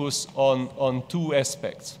focus on two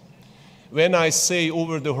aspects. When I say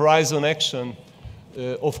over-the-horizon action,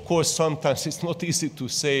 of course, sometimes it's not easy to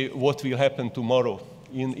say what will happen tomorrow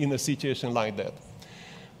in a situation like that.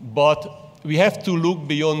 But we have to look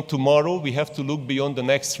beyond tomorrow. We have to look beyond the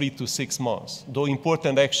next 3 to 6 months, though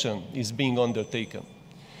important action is being undertaken.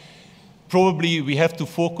 Probably we have to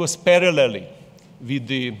focus parallelly with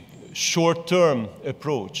the short-term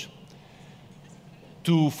approach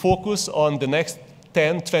to focus on the next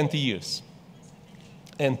 10, 20 years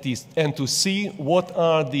and to see what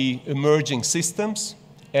are the emerging systems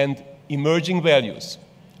and emerging values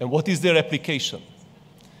and what is their application.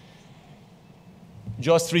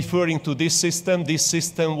 Just referring to this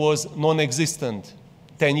system was non-existent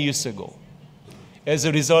 10 years ago. As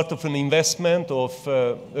a result of an investment of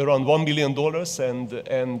around $1 billion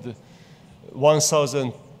and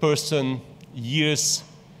 1,000 person years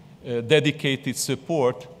dedicated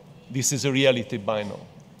support, this is a reality by now.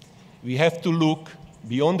 We have to look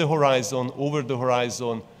beyond the horizon, over the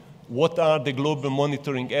horizon, what are the global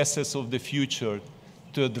monitoring assets of the future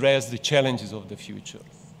to address the challenges of the future.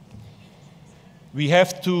 We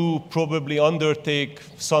have to probably undertake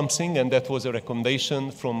something, and that was a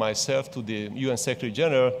recommendation from myself to the UN Secretary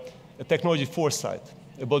General, a technology foresight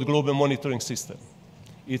about global monitoring system.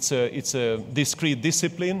 It's a discrete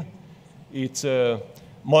discipline. It's a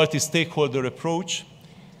multi-stakeholder approach.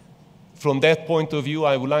 From that point of view,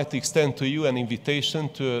 I would like to extend to you an invitation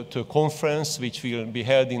to a conference which will be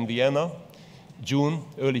held in Vienna,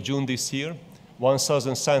 early June this year,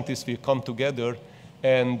 1,000 scientists will come together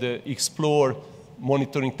and explore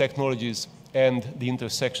monitoring technologies and the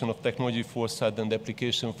intersection of technology foresight and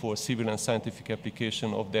application for civil and scientific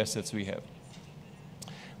application of the assets we have.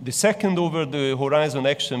 The second over-the-horizon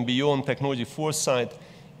action beyond technology foresight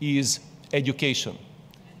is education.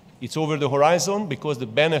 It's over the horizon because the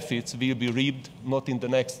benefits will be reaped not in the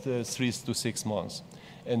next 3 to 6 months.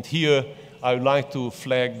 And here I would like to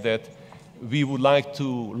flag that we would like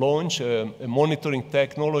to launch a monitoring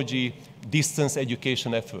technology distance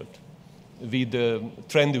education effort. With the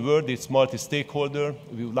trendy word, it's multi-stakeholder.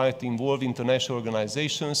 We would like to involve international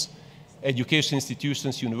organizations, education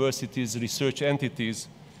institutions, universities, research entities,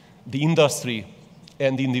 the industry,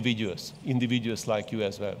 and individuals like you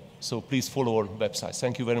as well. So please follow our website.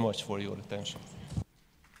 Thank you very much for your attention.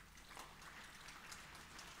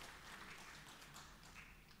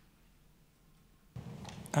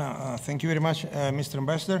 Thank you very much, Mr.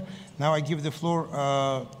 Ambassador. Now I give the floor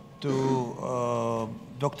to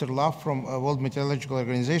Dr. Love from World Meteorological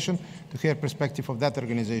Organization to hear perspective of that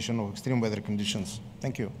organization of extreme weather conditions.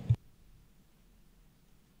 Thank you.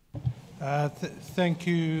 Thank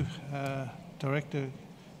you, Director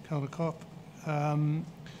Kaldakop, and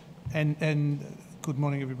good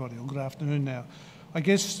morning, everybody, or good afternoon now. I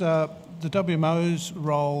guess the WMO's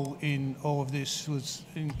role in all of this was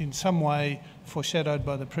in some way foreshadowed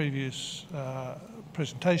by the previous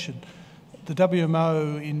presentation. The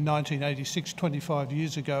WMO in 1986, 25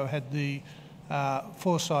 years ago, had the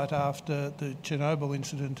foresight after the Chernobyl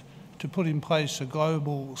incident to put in place a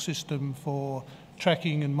global system for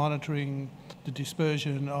tracking and monitoring the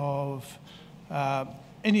dispersion of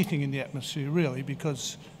anything in the atmosphere, really,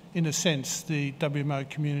 because in a sense the WMO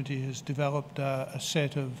community has developed a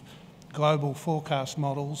set of global forecast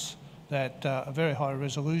models that are very high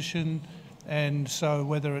resolution, and so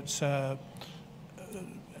whether it's a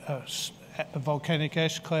volcanic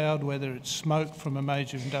ash cloud, whether it's smoke from a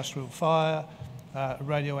major industrial fire, a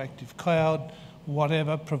radioactive cloud,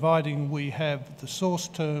 whatever, providing we have the source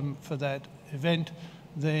term for that event,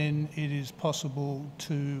 then it is possible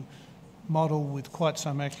to model with quite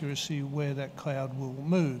some accuracy where that cloud will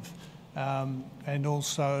move. And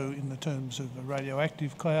also in the terms of a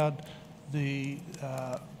radioactive cloud, the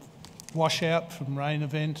washout from rain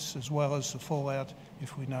events as well as the fallout,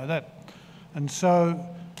 if we know that. And so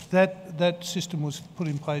that system was put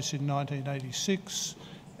in place in 1986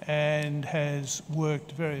 and has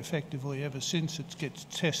worked very effectively ever since. It gets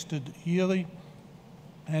tested yearly,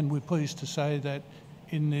 and we're pleased to say that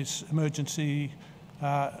in this emergency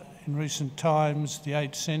in recent times, the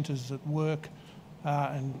 8 centres that work,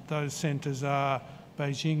 and those centres are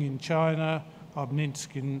Beijing in China,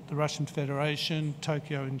 Obninsk in the Russian Federation,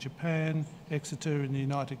 Tokyo in Japan, Exeter in the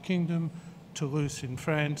United Kingdom, Toulouse in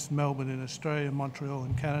France, Melbourne in Australia, Montreal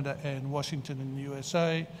in Canada, and Washington in the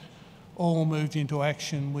USA, all moved into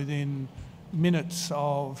action within minutes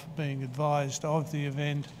of being advised of the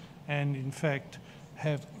event, and in fact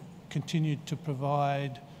have continued to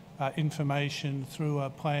provide information through a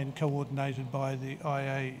plan coordinated by the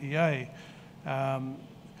IAEA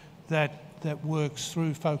that works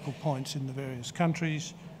through focal points in the various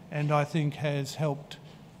countries, and I think has helped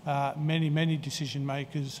many decision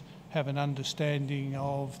makers have an understanding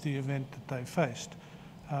of the event that they faced.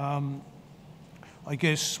 I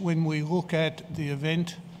guess when we look at the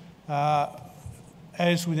event,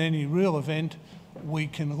 as with any real event, we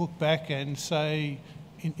can look back and say,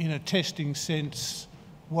 in a testing sense,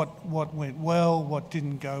 what went well, what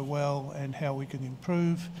didn't go well, and how we can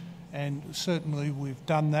improve. And certainly we've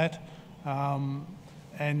done that.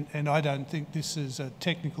 And I don't think this is a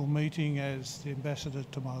technical meeting, as the ambassador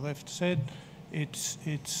to my left said.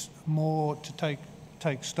 It's more to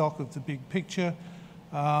take stock of the big picture.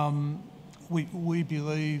 We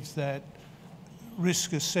believe that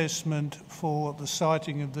risk assessment for the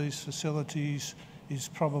siting of these facilities is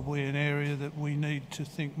probably an area that we need to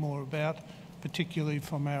think more about, particularly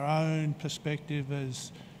from our own perspective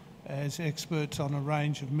as experts on a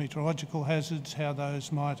range of meteorological hazards, how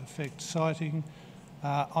those might affect siting,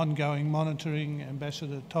 ongoing monitoring.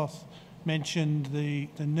 Ambassador Toth mentioned the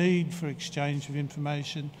need for exchange of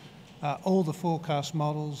information. All the forecast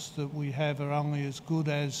models that we have are only as good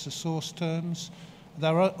as the source terms.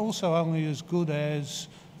 They're also only as good as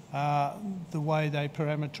the way they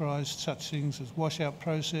parameterise such things as washout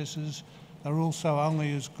processes. They're also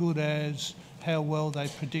only as good as how well they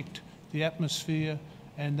predict the atmosphere,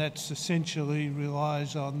 and that's essentially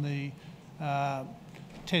relies on the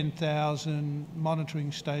 10,000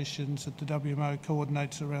 monitoring stations that the WMO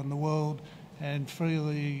coordinates around the world and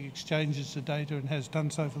freely exchanges the data and has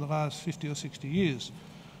done so for the last 50 or 60 years.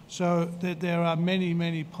 So there are many,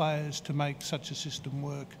 many players to make such a system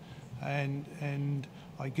work, and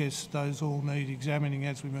I guess those all need examining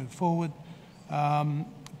as we move forward.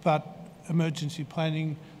 But emergency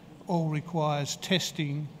planning all requires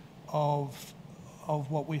testing of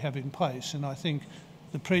what we have in place, and I think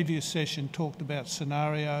the previous session talked about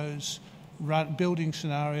scenarios, building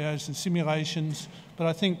scenarios and simulations, but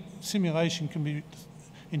I think simulation can be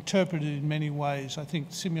interpreted in many ways. I think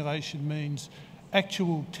simulation means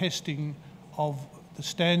actual testing of the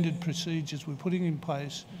standard procedures we're putting in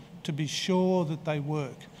place to be sure that they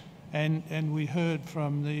work. And we heard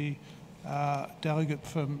from the delegate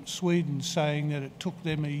from Sweden saying that it took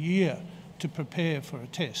them a year to prepare for a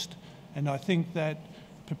test. And I think that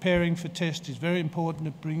preparing for test is very important.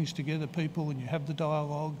 It brings together people and you have the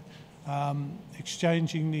dialogue.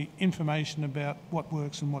 Exchanging the information about what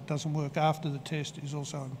works and what doesn't work after the test is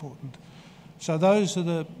also important. So those are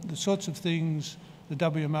the sorts of things the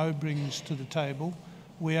WMO brings to the table.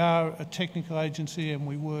 We are a technical agency and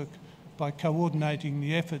we work by coordinating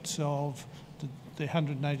the efforts of the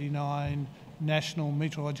 189 national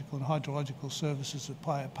meteorological and hydrological services that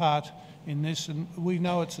play a part in this. And we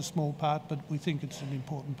know it's a small part, but we think it's an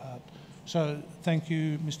important part. So thank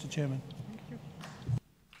you, Mr. Chairman.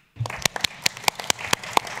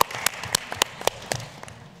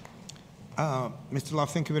 Mr. Love,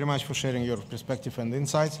 thank you very much for sharing your perspective and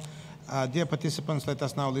insights. Dear participants, let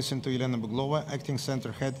us now listen to Elena Buglova, Acting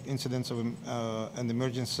Center Head, Incidents and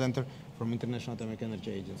Emergency Center from International Atomic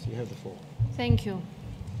Energy Agency. You have the floor. Thank you.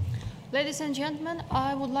 Ladies and gentlemen,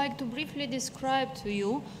 I would like to briefly describe to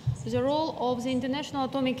you the role of the International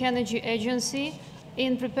Atomic Energy Agency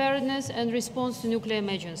in preparedness and response to nuclear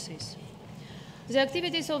emergencies. The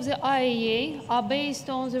activities of the IAEA are based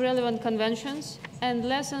on the relevant conventions and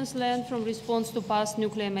lessons learned from response to past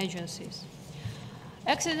nuclear emergencies.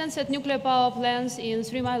 Accidents at nuclear power plants in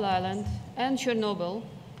 3 Mile Island and Chernobyl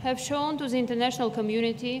have shown to the international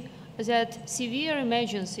community that severe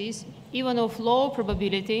emergencies, even of low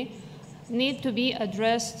probability, need to be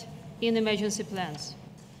addressed in emergency plans.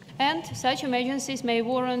 And such emergencies may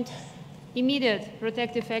warrant immediate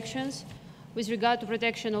protective actions with regard to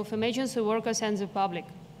protection of emergency workers and the public.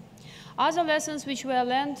 Other lessons which were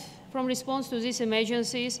learned from response to these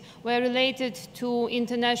emergencies were related to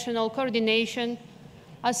international coordination,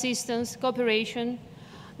 assistance, cooperation,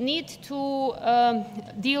 need to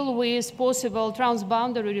deal with possible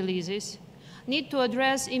transboundary releases, need to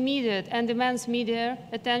address immediate and immense media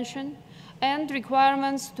attention, and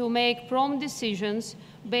requirements to make prompt decisions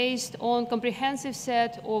based on a comprehensive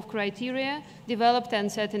set of criteria developed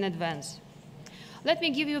and set in advance. Let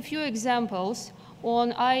me give you a few examples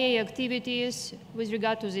on IAEA activities with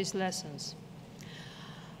regard to these lessons.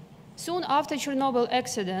 Soon after Chernobyl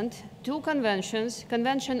accident, 2 conventions,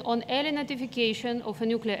 Convention on Early Notification of a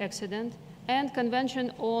Nuclear Accident and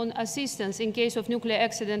Convention on Assistance in Case of Nuclear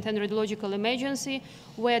Accident and Radiological Emergency,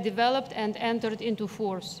 were developed and entered into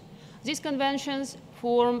force. These conventions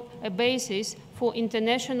form a basis for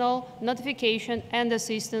international notification and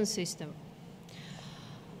assistance system.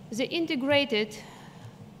 The integrated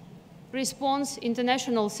response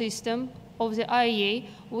international system of the IAEA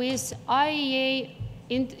with IAEA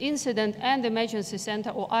Incident and Emergency Center,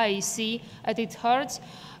 or IEC, at its heart,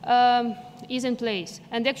 is in place.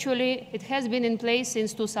 And actually, it has been in place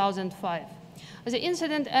since 2005. The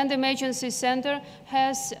Incident and Emergency Center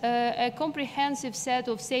has a comprehensive set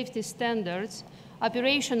of safety standards,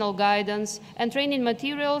 operational guidance, and training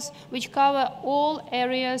materials which cover all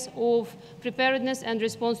areas of preparedness and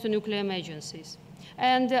response to nuclear emergencies.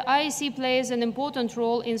 And the IEC plays an important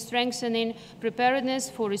role in strengthening preparedness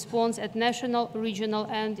for response at national, regional,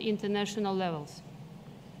 and international levels.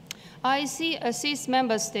 IEC assists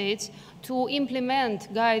member states to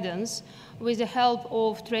implement guidance with the help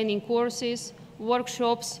of training courses,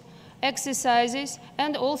 workshops, exercises,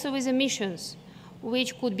 and also with missions,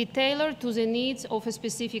 which could be tailored to the needs of a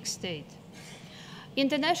specific state.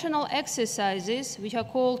 International exercises, which are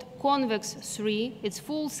called CONVEX 3, it's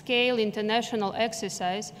full-scale international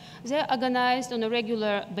exercise, they're organized on a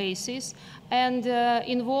regular basis, and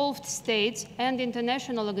involved states and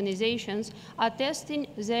international organizations are testing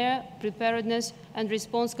their preparedness and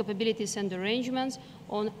response capabilities and arrangements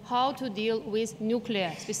on how to deal with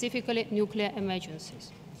nuclear, specifically nuclear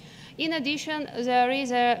emergencies. In addition, there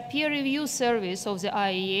is a peer review service of the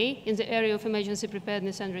IAEA in the area of emergency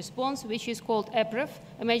preparedness and response, which is called EPREF,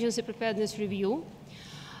 Emergency Preparedness Review,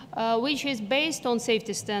 which is based on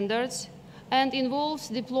safety standards and involves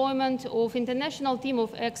deployment of international team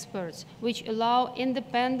of experts, which allow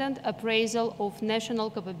independent appraisal of national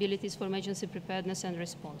capabilities for emergency preparedness and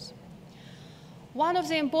response. One of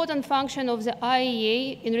the important functions of the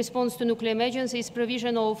IAEA in response to nuclear emergency is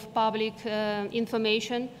provision of public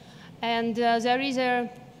information, and there is a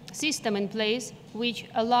system in place which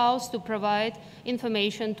allows to provide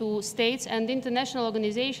information to states and international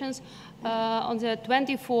organizations on the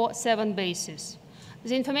 24/7 basis.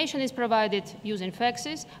 The information is provided using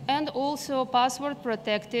faxes and also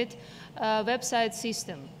password-protected website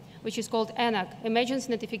system, which is called ENAC, Emergency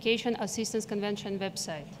Notification Assistance Convention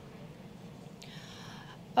website.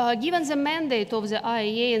 Given the mandate of the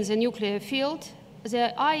IAEA in the nuclear field,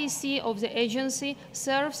 the IEC of the agency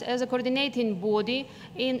serves as a coordinating body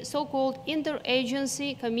in so-called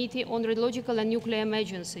Interagency Committee on Radiological and Nuclear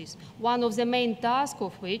Emergencies, one of the main tasks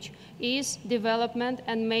of which is development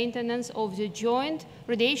and maintenance of the joint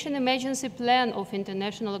radiation emergency plan of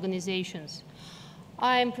international organizations.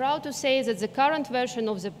 I am proud to say that the current version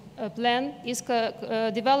of the plan is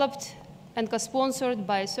developed and co-sponsored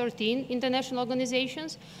by 13 international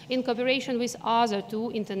organizations in cooperation with other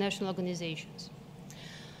 2 international organizations.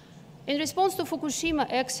 In response to Fukushima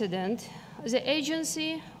accident, the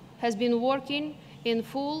agency has been working in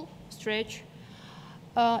full stretch,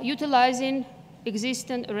 utilizing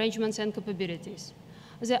existing arrangements and capabilities.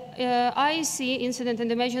 The IEC Incident and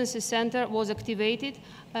Emergency Center was activated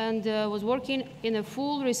and was working in a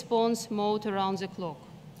full response mode around the clock.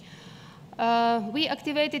 We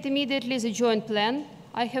activated immediately the joint plan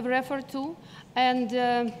I have referred to,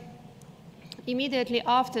 and immediately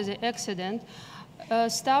after the accident,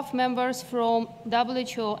 staff members from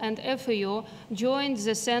WHO and FAO joined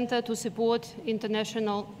the center to support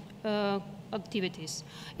international activities.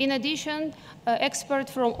 In addition, an expert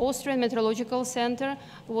from Austrian Meteorological Center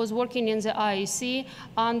was working in the IEC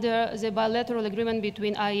under the bilateral agreement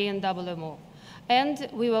between IAEA and WMO. And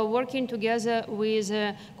we were working together with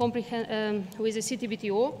the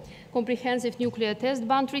CTBTO, Comprehensive Nuclear Test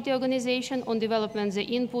Ban Treaty Organization, on developing the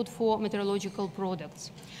input for meteorological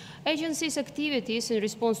products. Agency's activities in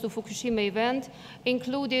response to Fukushima event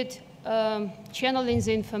included channeling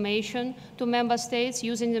the information to member states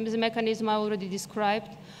using the mechanism I already described,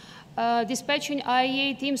 dispatching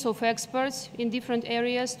IAEA teams of experts in different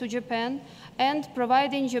areas to Japan, and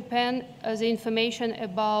providing Japan the information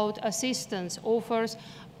about assistance offers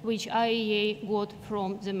which IAEA got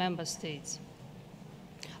from the member states.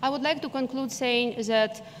 I would like to conclude saying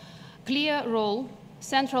that clear role,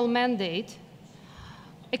 central mandate,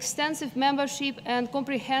 extensive membership and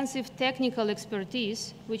comprehensive technical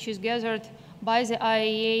expertise, which is gathered by the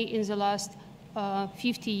IAEA in the last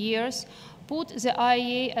 50 years, put the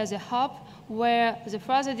IAEA as a hub where the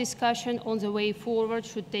further discussion on the way forward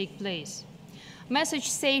should take place. Message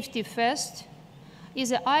safety first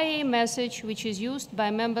is an IAEA message which is used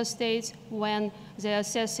by member states when they are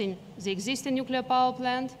assessing the existing nuclear power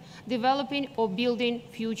plant, developing or building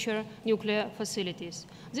future nuclear facilities.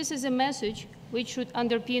 This is a message which should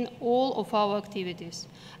underpin all of our activities.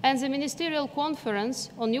 And the Ministerial Conference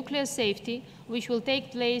on Nuclear Safety, which will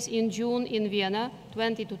take place in June in Vienna,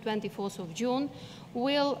 20 to 24th of June,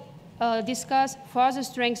 will discuss further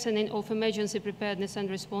strengthening of emergency preparedness and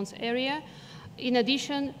response area, in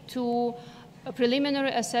addition to a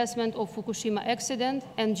preliminary assessment of Fukushima accident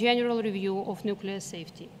and general review of nuclear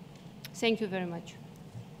safety. Thank you very much.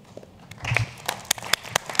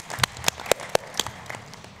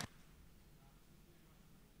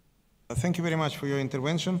 Thank you very much for your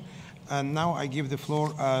intervention. And now I give the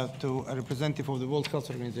floor to a representative of the World Health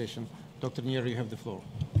Organization. Dr. Nier, you have the floor.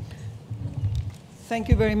 Thank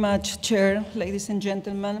you very much, Chair, ladies and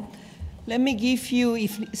gentlemen. Let me give you,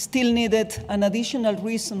 if still needed, an additional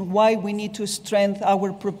reason why we need to strengthen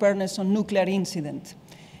our preparedness on nuclear incident.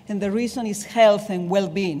 And the reason is health and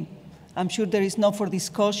well-being. I'm sure there is no for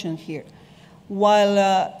discussion here.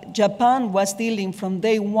 While Japan was dealing from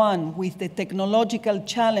day one with the technological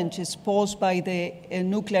challenges posed by the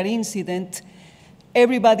nuclear incident,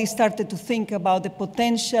 everybody started to think about the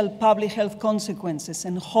potential public health consequences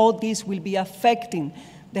and how this will be affecting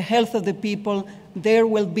the health of the people, their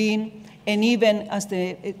well-being, and even, as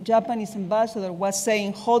the Japanese ambassador was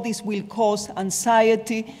saying, how this will cause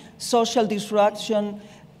anxiety, social disruption,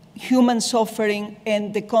 human suffering,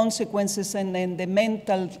 and the consequences and the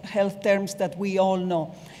mental health terms that we all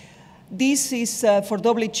know. This is, for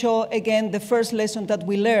WHO, again, the first lesson that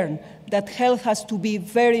we learn, that health has to be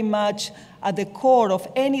very much at the core of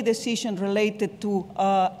any decision related to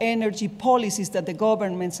energy policies that the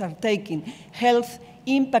governments are taking. Health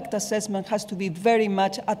impact assessment has to be very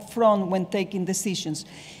much at front when taking decisions.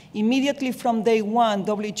 Immediately from day one,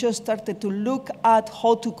 WHO started to look at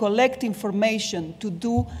how to collect information to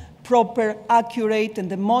do proper, accurate, and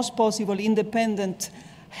the most possible independent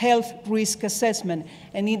health risk assessment.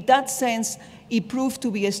 And in that sense, it proved to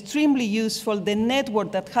be extremely useful, the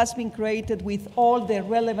network that has been created with all the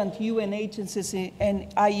relevant UN agencies and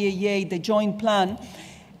IAEA, the joint plan,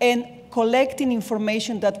 and collecting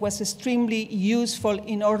information that was extremely useful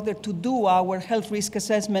in order to do our health risk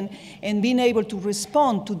assessment and being able to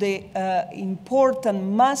respond to the important,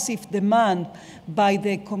 massive demand by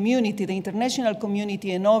the community, the international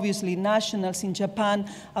community, and obviously nationals in Japan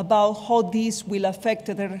about how this will affect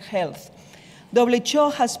their health. WHO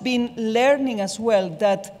has been learning as well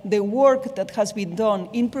that the work that has been done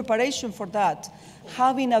in preparation for that,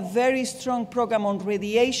 having a very strong program on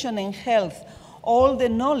radiation and health, all the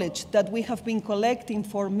knowledge that we have been collecting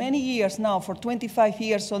for many years now, for 25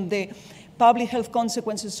 years on the public health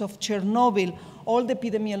consequences of Chernobyl, all the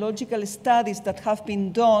epidemiological studies that have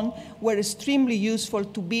been done were extremely useful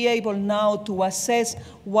to be able now to assess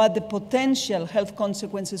what the potential health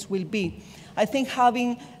consequences will be. I think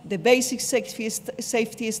having the basic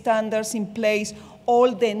safety standards in place,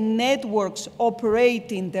 all the networks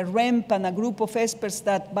operating, the REMP and a group of experts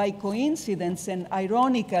that by coincidence and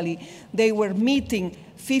ironically, they were meeting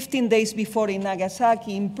 15 days before in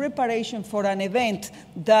Nagasaki in preparation for an event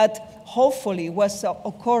that hopefully was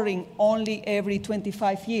occurring only every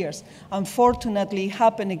 25 years. Unfortunately, it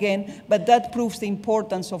happened again, but that proves the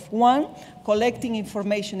importance of, one, collecting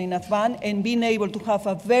information in advance and being able to have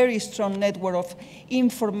a very strong network of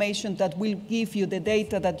information that will give you the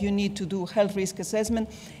data that you need to do health risk assessment.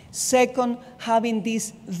 Second, having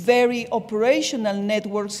these very operational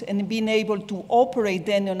networks and being able to operate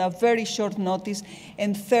them on a very short notice.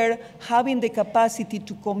 And third, having the capacity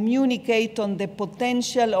to communicate on the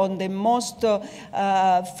potential, on the most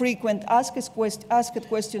frequent asked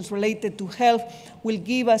questions related to health will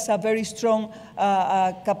give us a very strong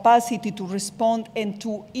capacity to respond and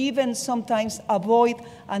to even sometimes avoid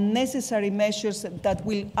unnecessary measures that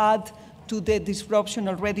will add to the disruption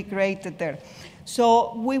already created there.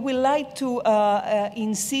 So we would like to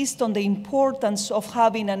insist on the importance of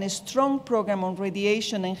having a strong program on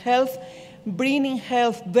radiation and health, bringing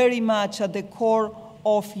health very much at the core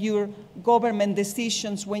of your government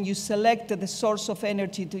decisions when you select the source of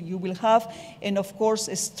energy that you will have, and of course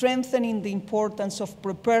strengthening the importance of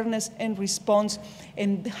preparedness and response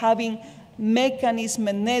and having mechanisms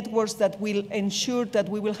and networks that will ensure that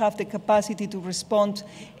we will have the capacity to respond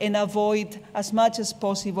and avoid as much as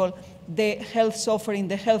possible the health suffering,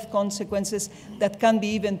 the health consequences that can be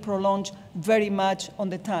even prolonged very much on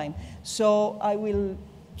the time. So I will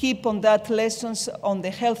keep on that lessons on the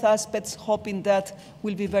health aspects, hoping that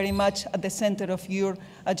will be very much at the center of your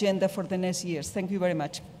agenda for the next years. Thank you very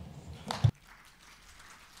much.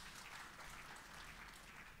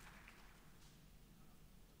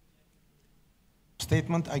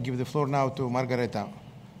 Statement. I give the floor now to Margareta.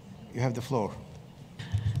 You have the floor.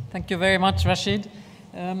 Thank you very much, Rashid.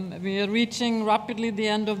 We are reaching rapidly the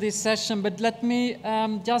end of this session, but let me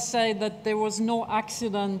just say that there was no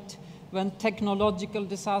accident when technological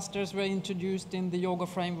disasters were introduced in the Yoga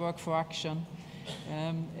Framework for Action.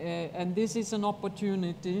 And this is an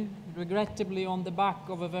opportunity, regrettably on the back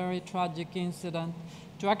of a very tragic incident,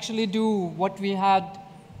 to actually do what we had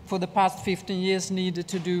for the past 15 years needed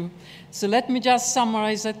to do. So let me just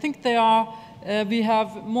summarize. I think there are, we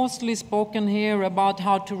have mostly spoken here about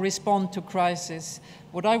how to respond to crisis.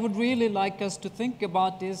 What I would really like us to think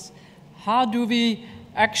about is how do we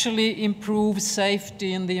actually improve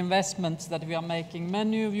safety in the investments that we are making.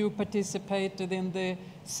 Many of you participated in the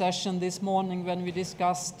session this morning when we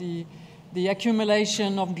discussed the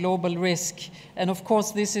accumulation of global risk. And of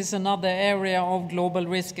course, this is another area of global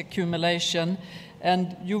risk accumulation.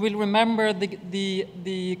 And you will remember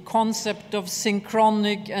the concept of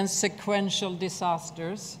synchronic and sequential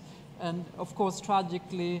disasters. And of course,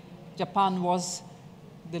 tragically, Japan was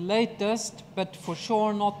the latest, but for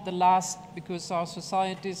sure not the last, because our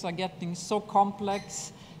societies are getting so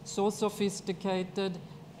complex, so sophisticated,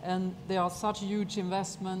 and there are such huge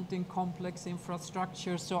investment in complex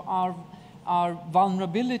infrastructure. So our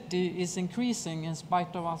vulnerability is increasing in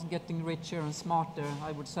spite of us getting richer and smarter,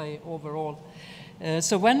 I would say, overall.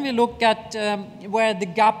 So when we look at where the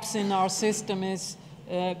gaps in our system is,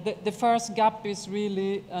 the first gap is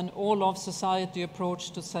really an all-of-society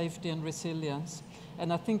approach to safety and resilience.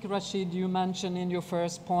 And I think, Rashid, you mentioned in your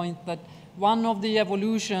first point that one of the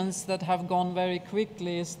evolutions that have gone very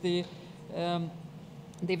quickly is the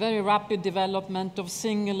very rapid development of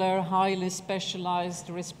singular, highly specialized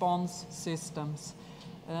response systems.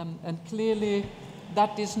 And clearly,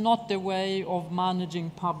 that is not the way of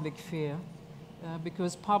managing public fear,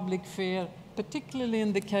 because public fear, particularly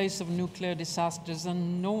in the case of nuclear disasters,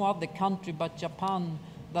 and no other country but Japan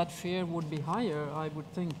that fear would be higher, I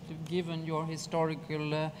would think, given your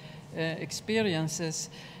historical experiences.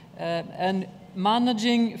 And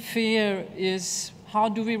managing fear is, how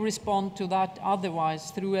do we respond to that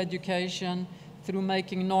otherwise? Through education, through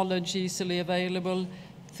making knowledge easily available,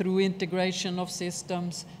 through integration of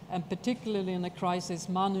systems, and particularly in a crisis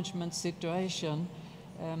management situation.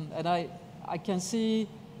 And I can see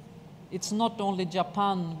it's not only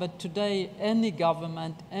Japan, but today any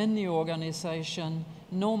government, any organization,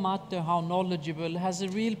 no matter how knowledgeable, has a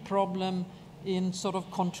real problem in sort of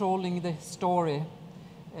controlling the story.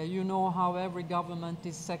 You know how every government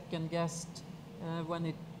is second-guessed when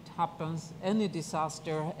it happens, any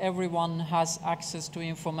disaster. Everyone has access to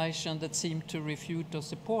information that seems to refute or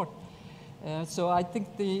support. So I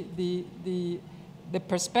think the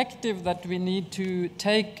perspective that we need to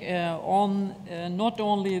take on not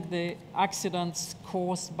only the accidents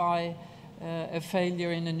caused by a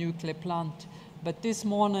failure in a nuclear plant, but this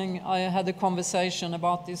morning I had a conversation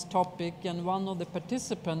about this topic, and one of the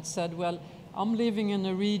participants said, well, I'm living in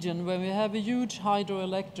a region where we have a huge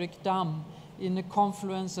hydroelectric dam in a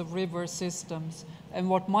confluence of river systems, and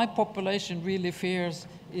what my population really fears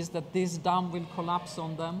is that this dam will collapse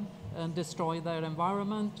on them and destroy their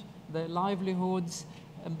environment, their livelihoods,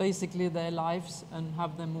 and basically their lives, and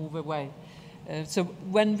have them move away. So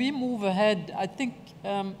when we move ahead, I think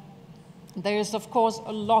there is, of course,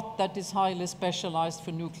 a lot that is highly specialized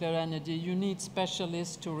for nuclear energy. You need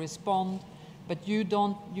specialists to respond, but you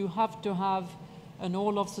have to have an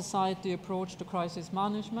all-of-society approach to crisis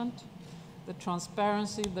management, the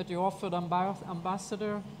transparency that you offered,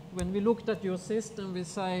 Ambassador. When we looked at your system, we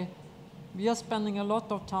say, we are spending a lot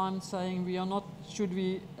of time saying we are not,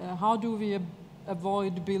 how do we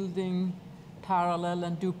avoid building parallel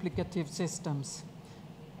and duplicative systems?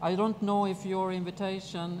 I don't know if your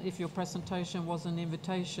presentation was an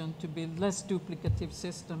invitation to build less duplicative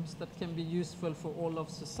systems that can be useful for all of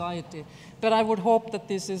society. But I would hope that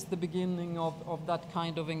this is the beginning of that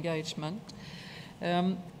kind of engagement.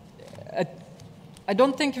 I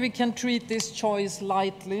don't think we can treat this choice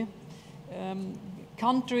lightly.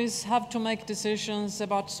 Countries have to make decisions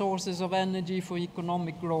about sources of energy for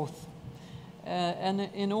economic growth. And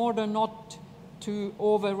in order not to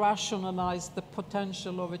over-rationalize the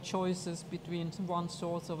potential of choices between one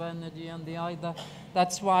source of energy and the other,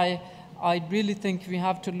 that's why I really think we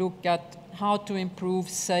have to look at how to improve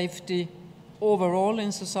safety overall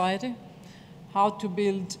in society, how to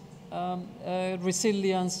build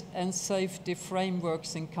resilience and safety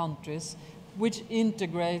frameworks in countries, which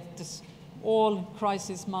integrate all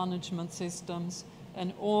crisis management systems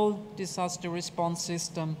and all disaster response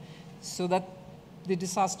systems, so that the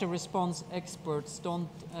disaster response experts don't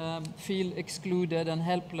feel excluded and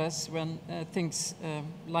helpless when things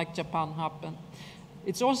like Japan happen.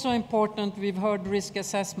 It's also important, we've heard risk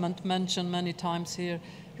assessment mentioned many times here.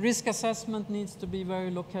 Risk assessment needs to be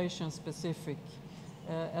very location specific.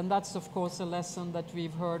 And that's, of course, a lesson that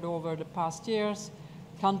we've heard over the past years.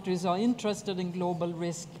 Countries are interested in global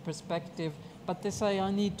risk perspective, but they say,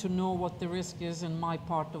 I need to know what the risk is in my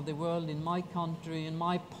part of the world, in my country, in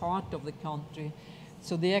my part of the country.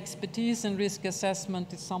 So the expertise in risk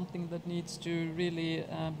assessment is something that needs to really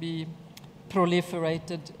be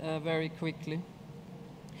proliferated very quickly.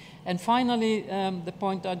 And finally, the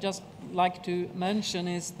point I'd just like to mention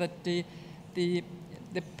is that the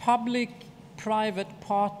public-private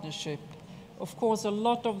partnership, of course, a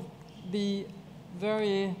lot of the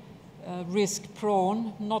very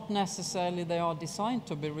risk-prone, not necessarily they are designed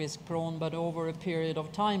to be risk-prone, but over a period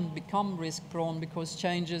of time become risk-prone because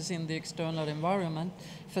changes in the external environment,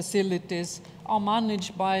 facilities are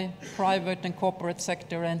managed by private and corporate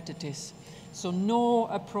sector entities. So no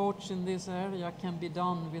approach in this area can be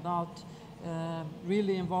done without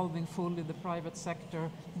really involving fully the private sector,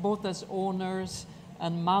 both as owners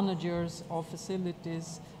and managers of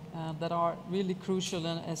facilities that are really crucial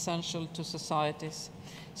and essential to societies.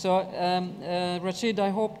 So, Rashid, I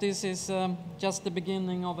hope this is just the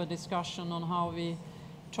beginning of a discussion on how we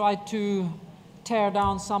try to tear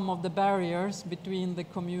down some of the barriers between the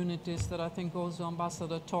communities that I think also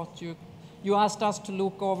Ambassador taught you. You asked us to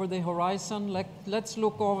look over the horizon. Let's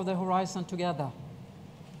look over the horizon together.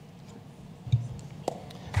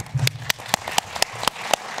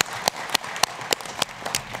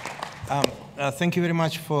 Thank you very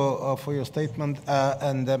much for your statement.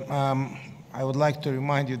 I would like to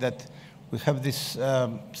remind you that we have this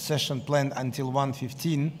session planned until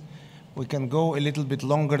 1:15. We can go a little bit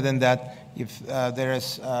longer than that if there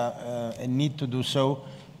is a need to do so.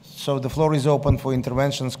 So the floor is open for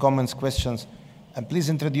interventions, comments, questions. And please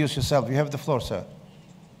introduce yourself. You have the floor, sir.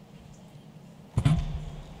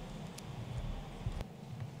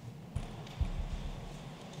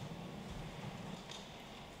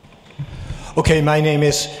 Okay, my name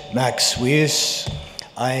is Max Weiss.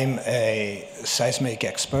 I'm a seismic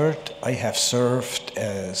expert. I have served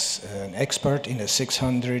as an expert in a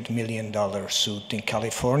 $600 million suit in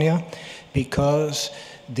California because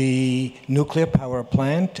the nuclear power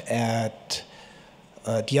plant at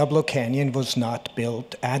Diablo Canyon was not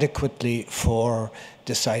built adequately for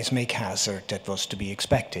the seismic hazard that was to be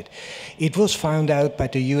expected. It was found out by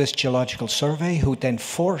the US Geological Survey, who then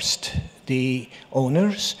forced the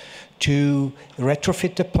owners to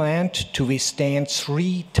retrofit the plant to withstand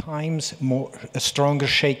 3 times more stronger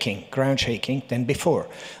shaking, ground shaking, than before.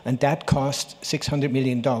 And that cost $600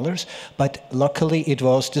 million, but luckily it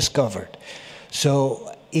was discovered.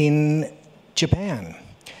 So in Japan,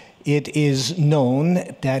 it is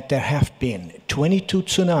known that there have been 22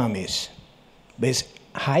 tsunamis with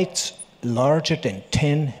heights larger than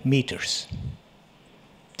 10 meters.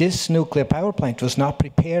 This nuclear power plant was not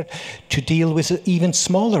prepared to deal with an even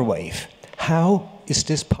smaller wave. How is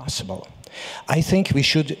this possible? I think we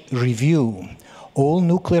should review all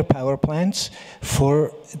nuclear power plants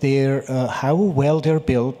for their how well they're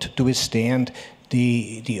built to withstand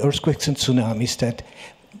the earthquakes and tsunamis that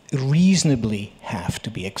reasonably have to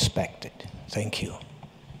be expected. Thank you.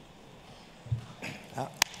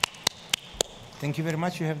 Thank you very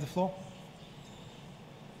much. You have the floor.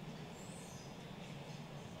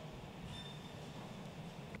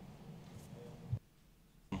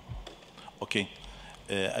 Okay.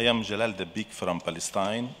 I am Jalal Dabbik from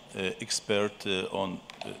Palestine, expert on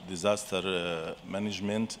disaster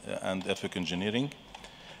management and earthquake engineering.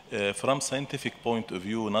 From scientific point of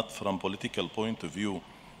view, not from political point of view,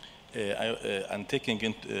 I'm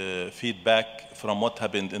taking feedback from what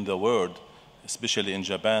happened in the world, especially in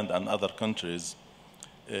Japan and other countries,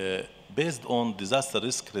 based on disaster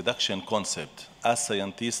risk reduction concept. As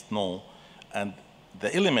scientists know, and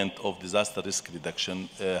the element of disaster risk reduction,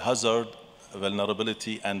 hazard,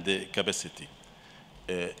 vulnerability, and the capacity.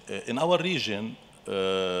 In our region,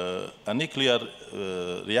 a nuclear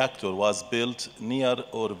reactor was built near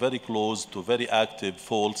or very close to very active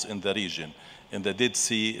faults in the region, in the Dead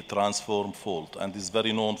Sea Transform Fault, and is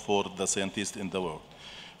very known for the scientists in the world.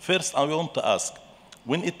 First, I want to ask,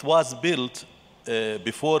 when it was built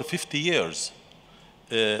before 50 years,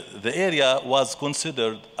 the area was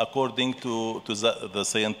considered, according to the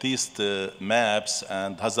scientist maps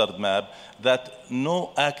and hazard map, that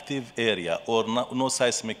no active area or no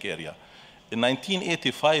seismic area. In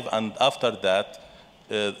 1985 and after that,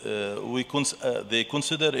 they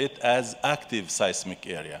consider it as active seismic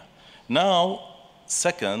area. Now,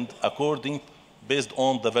 second, based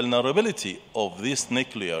on the vulnerability of this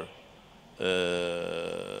nuclear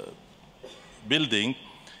building,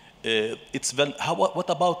 what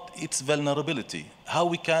about its vulnerability? How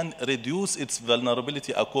we can reduce its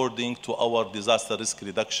vulnerability according to our disaster risk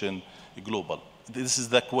reduction global? This is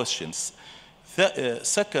the questions.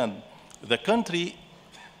 Second, the country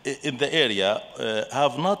in the area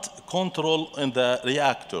have not control in the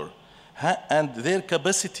reactor, and their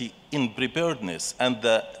capacity in preparedness and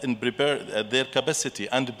their capacity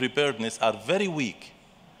and preparedness are very weak.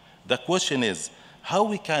 The question is, how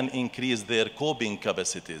we can increase their coping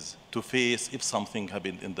capacities to face if something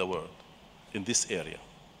happened in the world, in this area?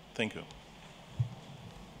 Thank you.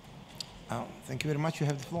 Thank you very much. You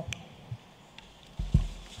have the floor.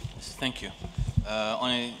 Thank you.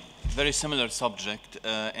 On a very similar subject,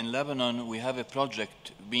 in Lebanon, we have a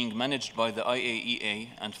project being managed by the IAEA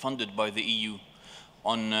and funded by the EU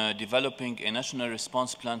on developing a national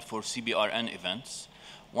response plan for CBRN events.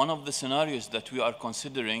 One of the scenarios that we are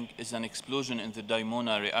considering is an explosion in the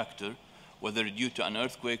Dimona reactor, whether due to an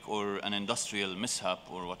earthquake or an industrial mishap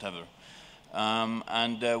or whatever.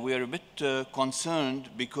 We are a bit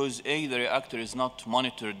concerned because A, the reactor is not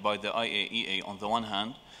monitored by the IAEA on the one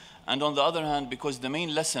hand, and on the other hand, because the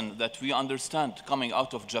main lesson that we understand coming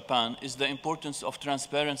out of Japan is the importance of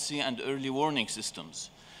transparency and early warning systems.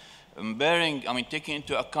 Taking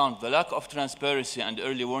into account the lack of transparency and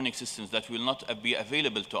early warning systems that will not be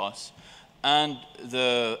available to us, and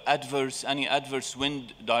the any adverse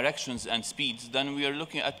wind directions and speeds, then we are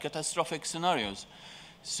looking at catastrophic scenarios.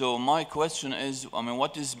 So my question is,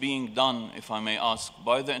 what is being done, if I may ask,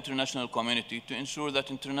 by the international community to ensure that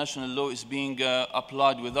international law is being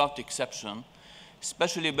applied without exception,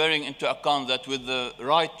 especially bearing into account that with the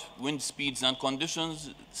right wind speeds and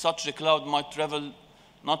conditions, such a cloud might travel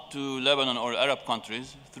not to Lebanon or Arab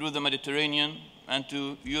countries, through the Mediterranean and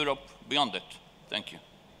to Europe beyond it. Thank you.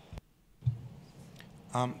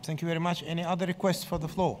 Thank you very much. Any other requests for the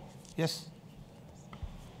floor? Yes.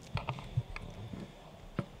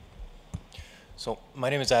 So my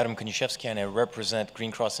name is Adam Koniszewski and I represent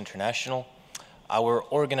Green Cross International. Our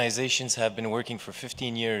organizations have been working for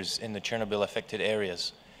 15 years in the Chernobyl-affected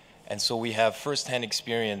areas, and so we have first-hand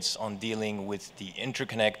experience on dealing with the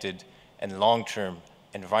interconnected and long-term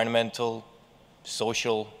environmental,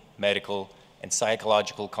 social, medical, and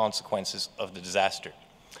psychological consequences of the disaster.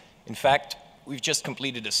 In fact, we've just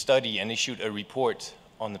completed a study and issued a report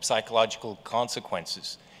on the psychological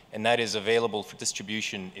consequences, and that is available for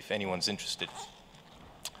distribution if anyone's interested.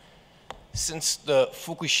 Since the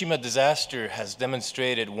Fukushima disaster has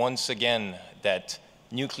demonstrated once again that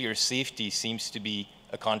nuclear safety seems to be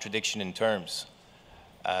a contradiction in terms,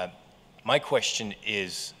 my question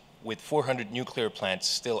is, with 400 nuclear plants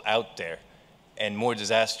still out there and more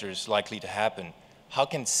disasters likely to happen, how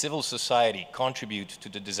can civil society contribute to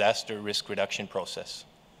the disaster risk reduction process?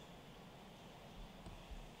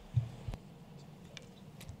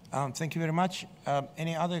 Thank you very much.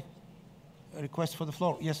 Any other request for the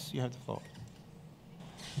floor? Yes, you have the floor.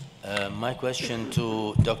 My question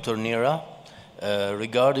to Dr. Nira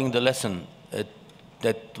regarding the lesson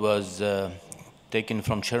that was taken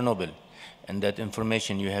from Chernobyl and that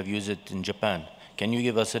information you have used it in Japan. Can you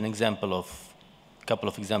give us an example of, a couple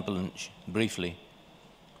of examples briefly?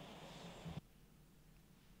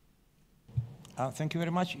 Thank you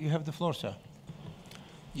very much. You have the floor, sir.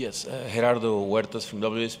 Yes, Gerardo Huertas from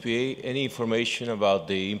WSPA. Any information about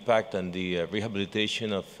the impact and the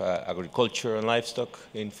rehabilitation of agriculture and livestock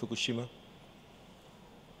in Fukushima?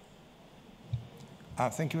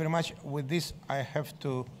 Thank you very much. With this, I have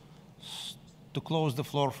to close the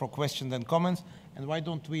floor for questions and comments. And why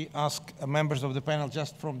don't we ask members of the panel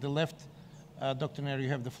just from the left? Dr. Nair, you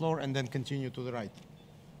have the floor, and then continue to the right.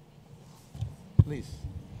 Please.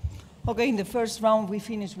 Okay, in the first round, we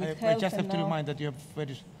finished with health. I just have to remind that you have a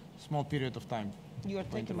very small period of time. You are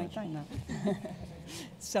taking my time now.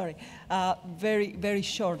 Sorry. Very, very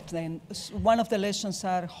short then. One of the lessons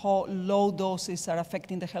are how low doses are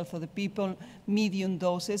affecting the health of the people, medium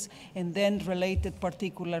doses, and then related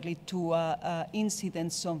particularly to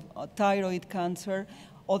incidents of thyroid cancer,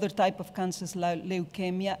 other type of cancers like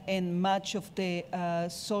leukemia, and much of the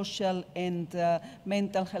social and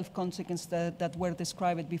mental health consequences that were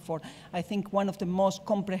described before. I think one of the most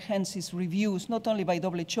comprehensive reviews, not only by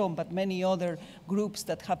WHO, but many other groups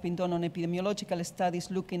that have been done on epidemiological studies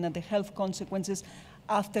looking at the health consequences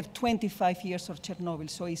after 25 years of Chernobyl.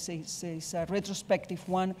 So it's a retrospective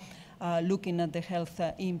one looking at the health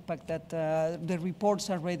impact that the reports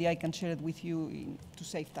are ready. I can share it with you to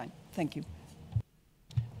save time. Thank you.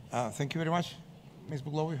 Thank you very much. Ms.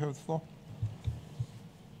 Buglow, you have the floor.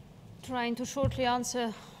 Trying to shortly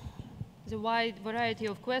answer the wide variety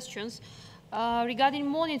of questions. Regarding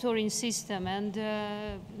monitoring system and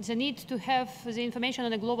the need to have the information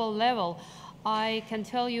on a global level, I can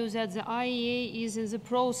tell you that the IEA is in the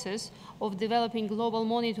process of developing global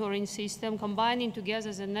monitoring system, combining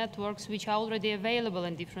together the networks which are already available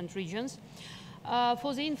in different regions.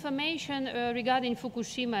 For the information regarding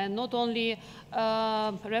Fukushima, and not only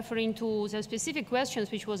referring to the specific questions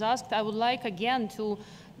which was asked, I would like again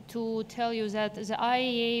to tell you that the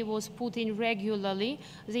IAEA was putting regularly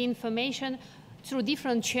the information through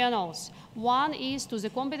different channels. One is to the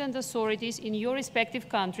competent authorities in your respective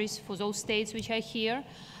countries, for those states which are here,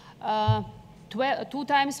 2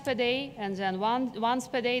 times per day, and then once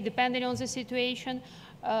per day, depending on the situation,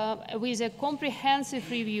 with a comprehensive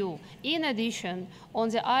review. In addition, on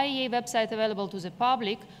the IEA website available to the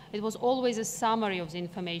public, it was always a summary of the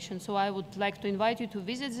information. So I would like to invite you to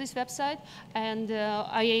visit this website and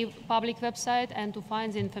IEA public website and to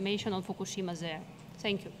find the information on Fukushima there.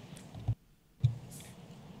 Thank you.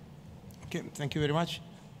 Okay, thank you very much.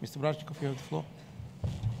 Mr. Bravchikov, you have the floor.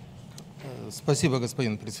 Спасибо,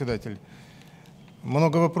 господин председатель.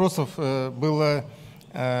 Много вопросов было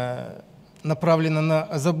направлено на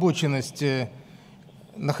озабоченность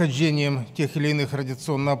нахождением тех или иных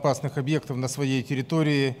радиационно опасных объектов на своей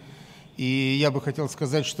территории. И я бы хотел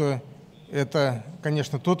сказать, что это,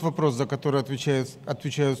 конечно, тот вопрос, за который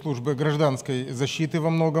отвечают службы гражданской защиты во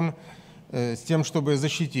многом, с тем, чтобы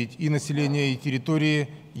защитить и население, и территории,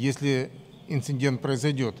 если инцидент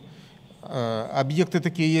произойдет. Объекты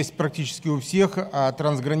такие есть практически у всех, а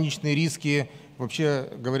трансграничные риски вообще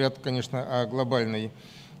говорят, конечно, о глобальной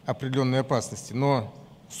определенной опасности. Но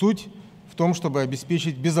суть в том, чтобы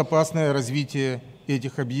обеспечить безопасное развитие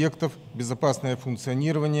этих объектов, безопасное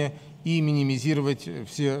функционирование и минимизировать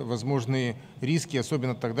все возможные риски,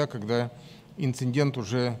 особенно тогда, когда инцидент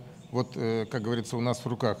уже, вот, как говорится, у нас в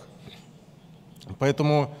руках.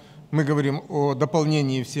 Поэтому мы говорим о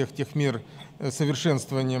дополнении всех тех мер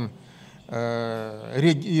совершенствованием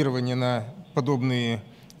реагирования на подобные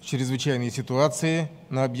чрезвычайные ситуации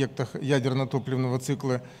на объектах ядерно-топливного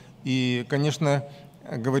цикла И, конечно,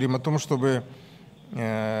 говорим о том, чтобы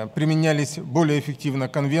применялись более эффективно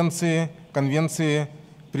конвенции,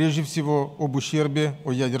 прежде всего об ущербе,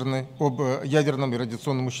 об ядерном и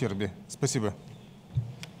радиационном ущербе. Спасибо.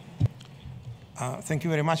 Thank you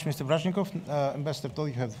very much, Mr. Brashnikov. Ambassador Toll,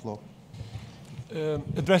 you have the floor.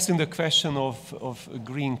 Addressing the question of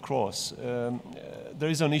Green Cross, there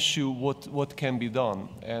is an issue what can be done.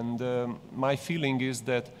 And my feeling is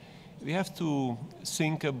that we have to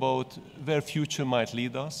think about where future might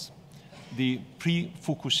lead us. The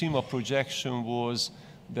pre-Fukushima projection was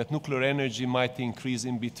that nuclear energy might increase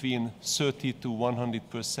in between 30 to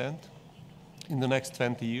 100% in the next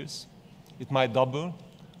 20 years. It might double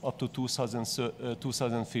up to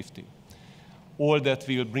 2050. All that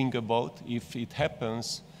will bring about, if it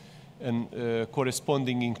happens, a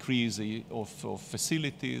corresponding increase of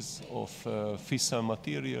facilities, of fissile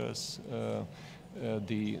materials,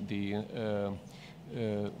 the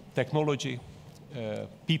technology,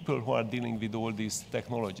 people who are dealing with all these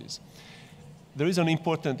technologies. There is an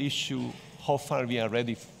important issue, how far we are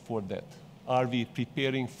ready for that. Are we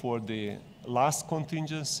preparing for the last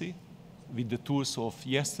contingency with the tools of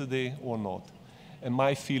yesterday or not? And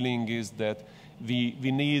my feeling is that we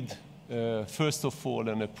need, first of all,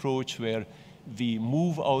 an approach where we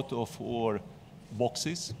move out of our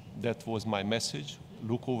boxes. That was my message,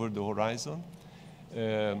 look over the horizon.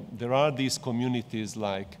 There are these communities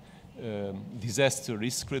like disaster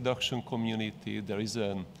risk reduction community, there is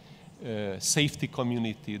a safety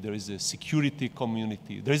community, there is a security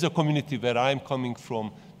community. There is a community where I'm coming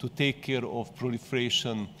from to take care of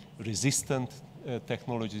proliferation resistant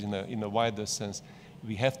technologies in a wider sense.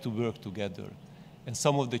 We have to work together. And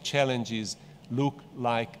some of the challenges look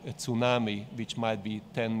like a tsunami, which might be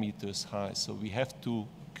 10 meters high. So we have to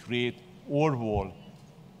create our wall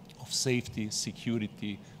of safety,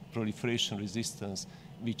 security, proliferation resistance,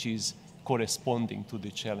 which is corresponding to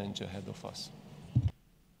the challenge ahead of us.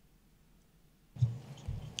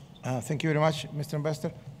 Thank you very much, Mr.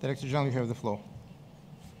 Ambassador. Director General, you have the floor.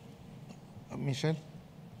 Michel?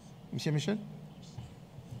 Michel?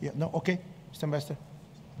 Yeah, no, okay. Mr. Ambassador.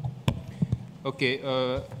 Okay,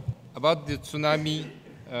 about the tsunami,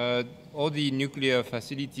 all the nuclear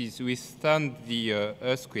facilities withstand the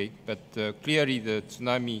earthquake, but clearly the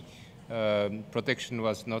tsunami protection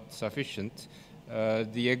was not sufficient.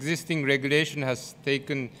 The existing regulation has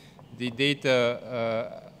taken the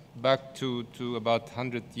data back to about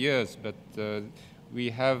 100 years, but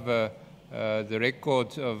we have the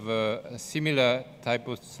record of a similar type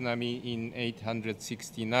of tsunami in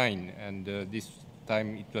 869, and this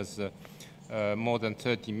time it was more than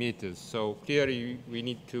 30 meters. So clearly we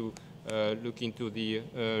need to look into the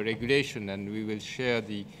regulation, and we will share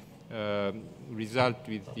the result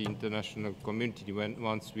with the international community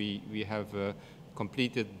once we have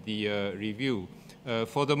completed the review.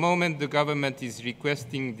 For the moment, the government is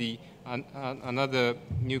requesting another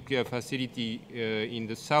nuclear facility in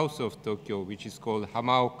the south of Tokyo, which is called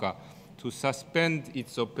Hamaoka, to suspend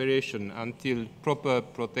its operation until proper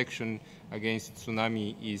protection against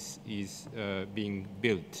tsunami is being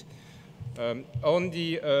built. On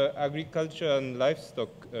the agriculture and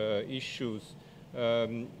livestock issues,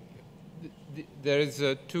 there is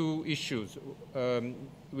two issues.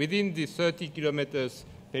 Within the 30 kilometers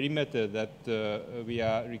perimeter that we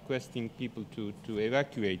are requesting people to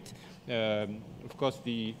evacuate, of course,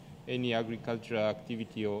 any agricultural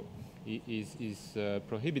activity is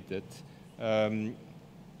prohibited.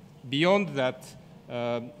 Beyond that,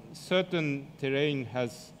 certain terrain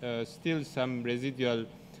has still some residual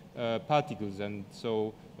particles, and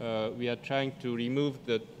so we are trying to remove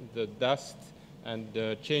the dust and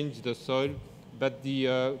change the soil. But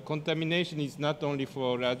the contamination is not only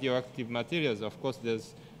for radioactive materials. Of course,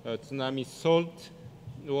 there's tsunami salt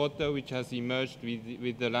water which has emerged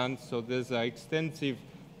with the land, so there's an extensive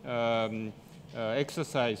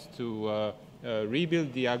exercise to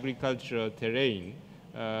rebuild the agricultural terrain,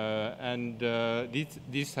 and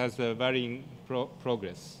this has a varying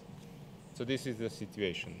progress. So this is the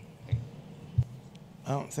situation.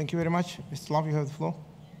 Thank you very much. Mr. Love, you have the floor.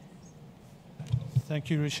 Thank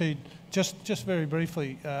you, Rashid. Just very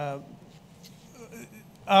briefly,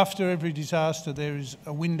 after every disaster, there is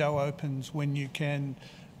a window opens when you can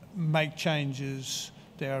make changes.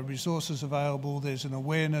 There are resources available, there's an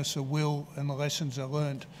awareness, a will, and the lessons are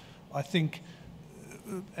learnt. I think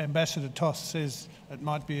Ambassador Toth says it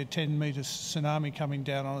might be a 10-metre tsunami coming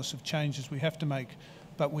down on us of changes we have to make,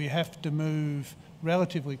 but we have to move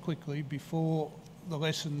relatively quickly before the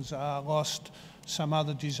lessons are lost, some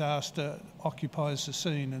other disaster occupies the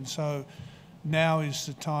scene. And so now is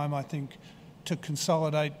the time, I think, to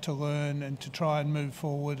consolidate, to learn, and to try and move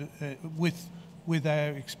forward with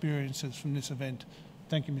our experiences from this event.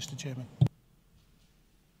 Thank you, Mr. Chairman.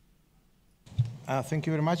 Thank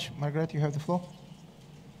you very much. Margaret, you have the floor.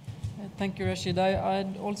 Thank you, Rashid.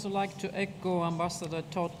 I'd also like to echo Ambassador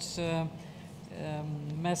Todd's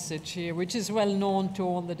message here, which is well known to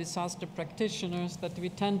all the disaster practitioners, that we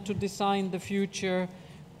tend to design the future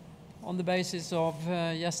on the basis of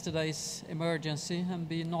yesterday's emergency and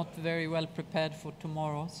be not very well prepared for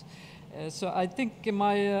tomorrow's. So I think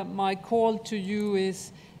my call to you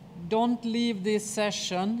is, don't leave this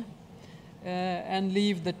session and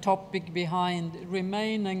leave the topic behind.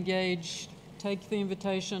 Remain engaged. Take the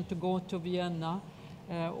invitation to go to Vienna.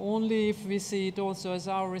 Only if we see it also as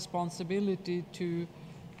our responsibility to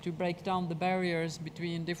break down the barriers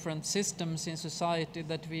between different systems in society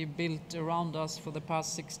that we built around us for the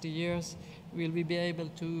past 60 years, will we be able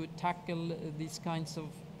to tackle these kinds of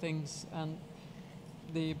things and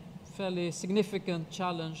the fairly significant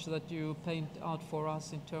challenge that you paint out for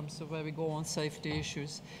us in terms of where we go on safety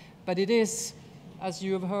issues. But it is, as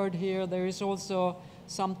you have heard here, there is also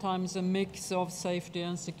sometimes a mix of safety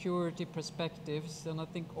and security perspectives, and I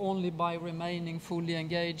think only by remaining fully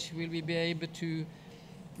engaged will we be able to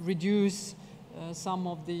reduce some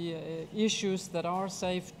of the issues that are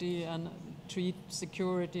safety and treat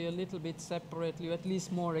security a little bit separately, or at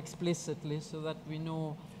least more explicitly, so that we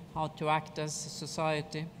know how to act as a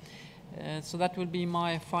society. So that will be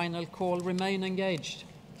my final call. Remain engaged.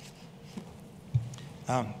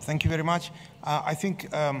 Thank you very much. I think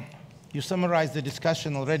you summarized the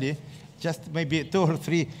discussion already. Just maybe 2 or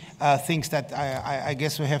 3 things that I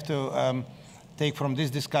guess we have to take from this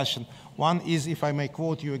discussion. One is, if I may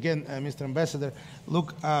quote you again, Mr. Ambassador,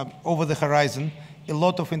 look over the horizon. A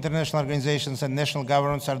lot of international organizations and national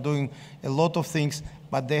governments are doing a lot of things,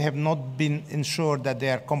 but they have not been ensured that they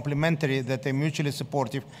are complementary, that they're mutually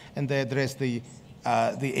supportive, and they address the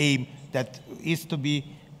aim that is to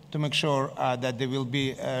make sure that there will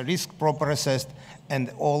be risk proper assessed,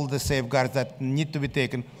 and all the safeguards that need to be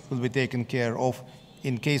taken will be taken care of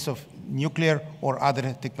in case of nuclear or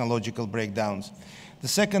other technological breakdowns. The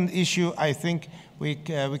second issue I think we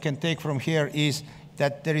can take from here is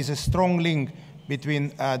that there is a strong link between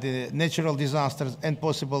the natural disasters and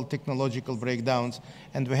possible technological breakdowns,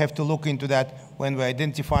 and we have to look into that when we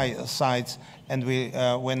identify sites and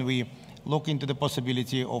when we look into the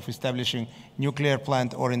possibility of establishing nuclear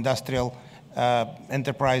plant or industrial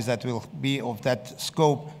enterprise that will be of that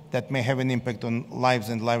scope that may have an impact on lives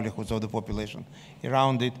and livelihoods of the population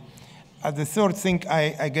around it. The third thing,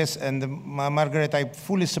 I guess, and Margaret, I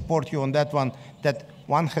fully support you on that one, that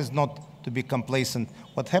one has not to be complacent.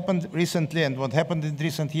 What happened recently and what happened in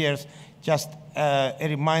recent years, just a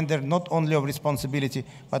reminder not only of responsibility,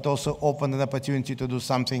 but also open an opportunity to do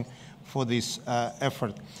something for this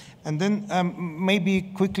effort. And then maybe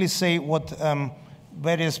quickly say what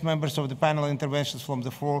various members of the panel interventions from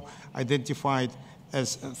the floor identified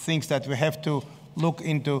as things that we have to look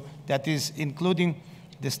into, that is including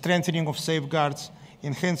the strengthening of safeguards,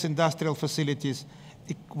 enhanced industrial facilities,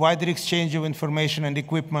 wider exchange of information and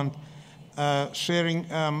equipment, sharing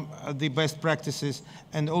the best practices,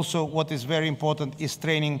 and also what is very important is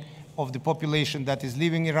training of the population that is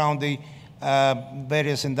living around the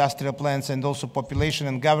various industrial plants, and also population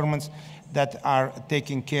and governments that are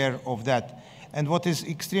taking care of that. And what is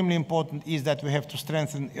extremely important is that we have to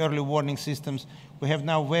strengthen early warning systems. We have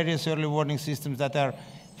now various early warning systems that are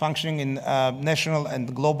functioning in national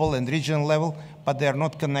and global and regional level, but they are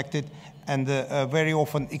not connected, and very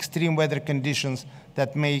often extreme weather conditions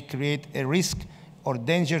that may create a risk or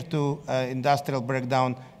danger to industrial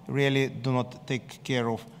breakdown really do not take care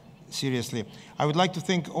of seriously. I would like to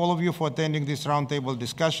thank all of you for attending this roundtable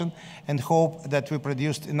discussion, and hope that we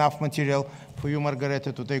produced enough material for you,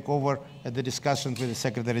 Margareta, to take over at the discussion with the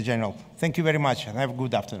Secretary General. Thank you very much, and have a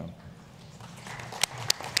good afternoon.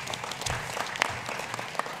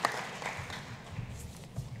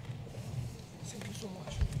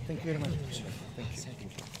 Thank you very much. Thank you.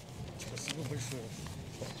 Спасибо большое.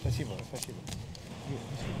 Спасибо. Спасибо.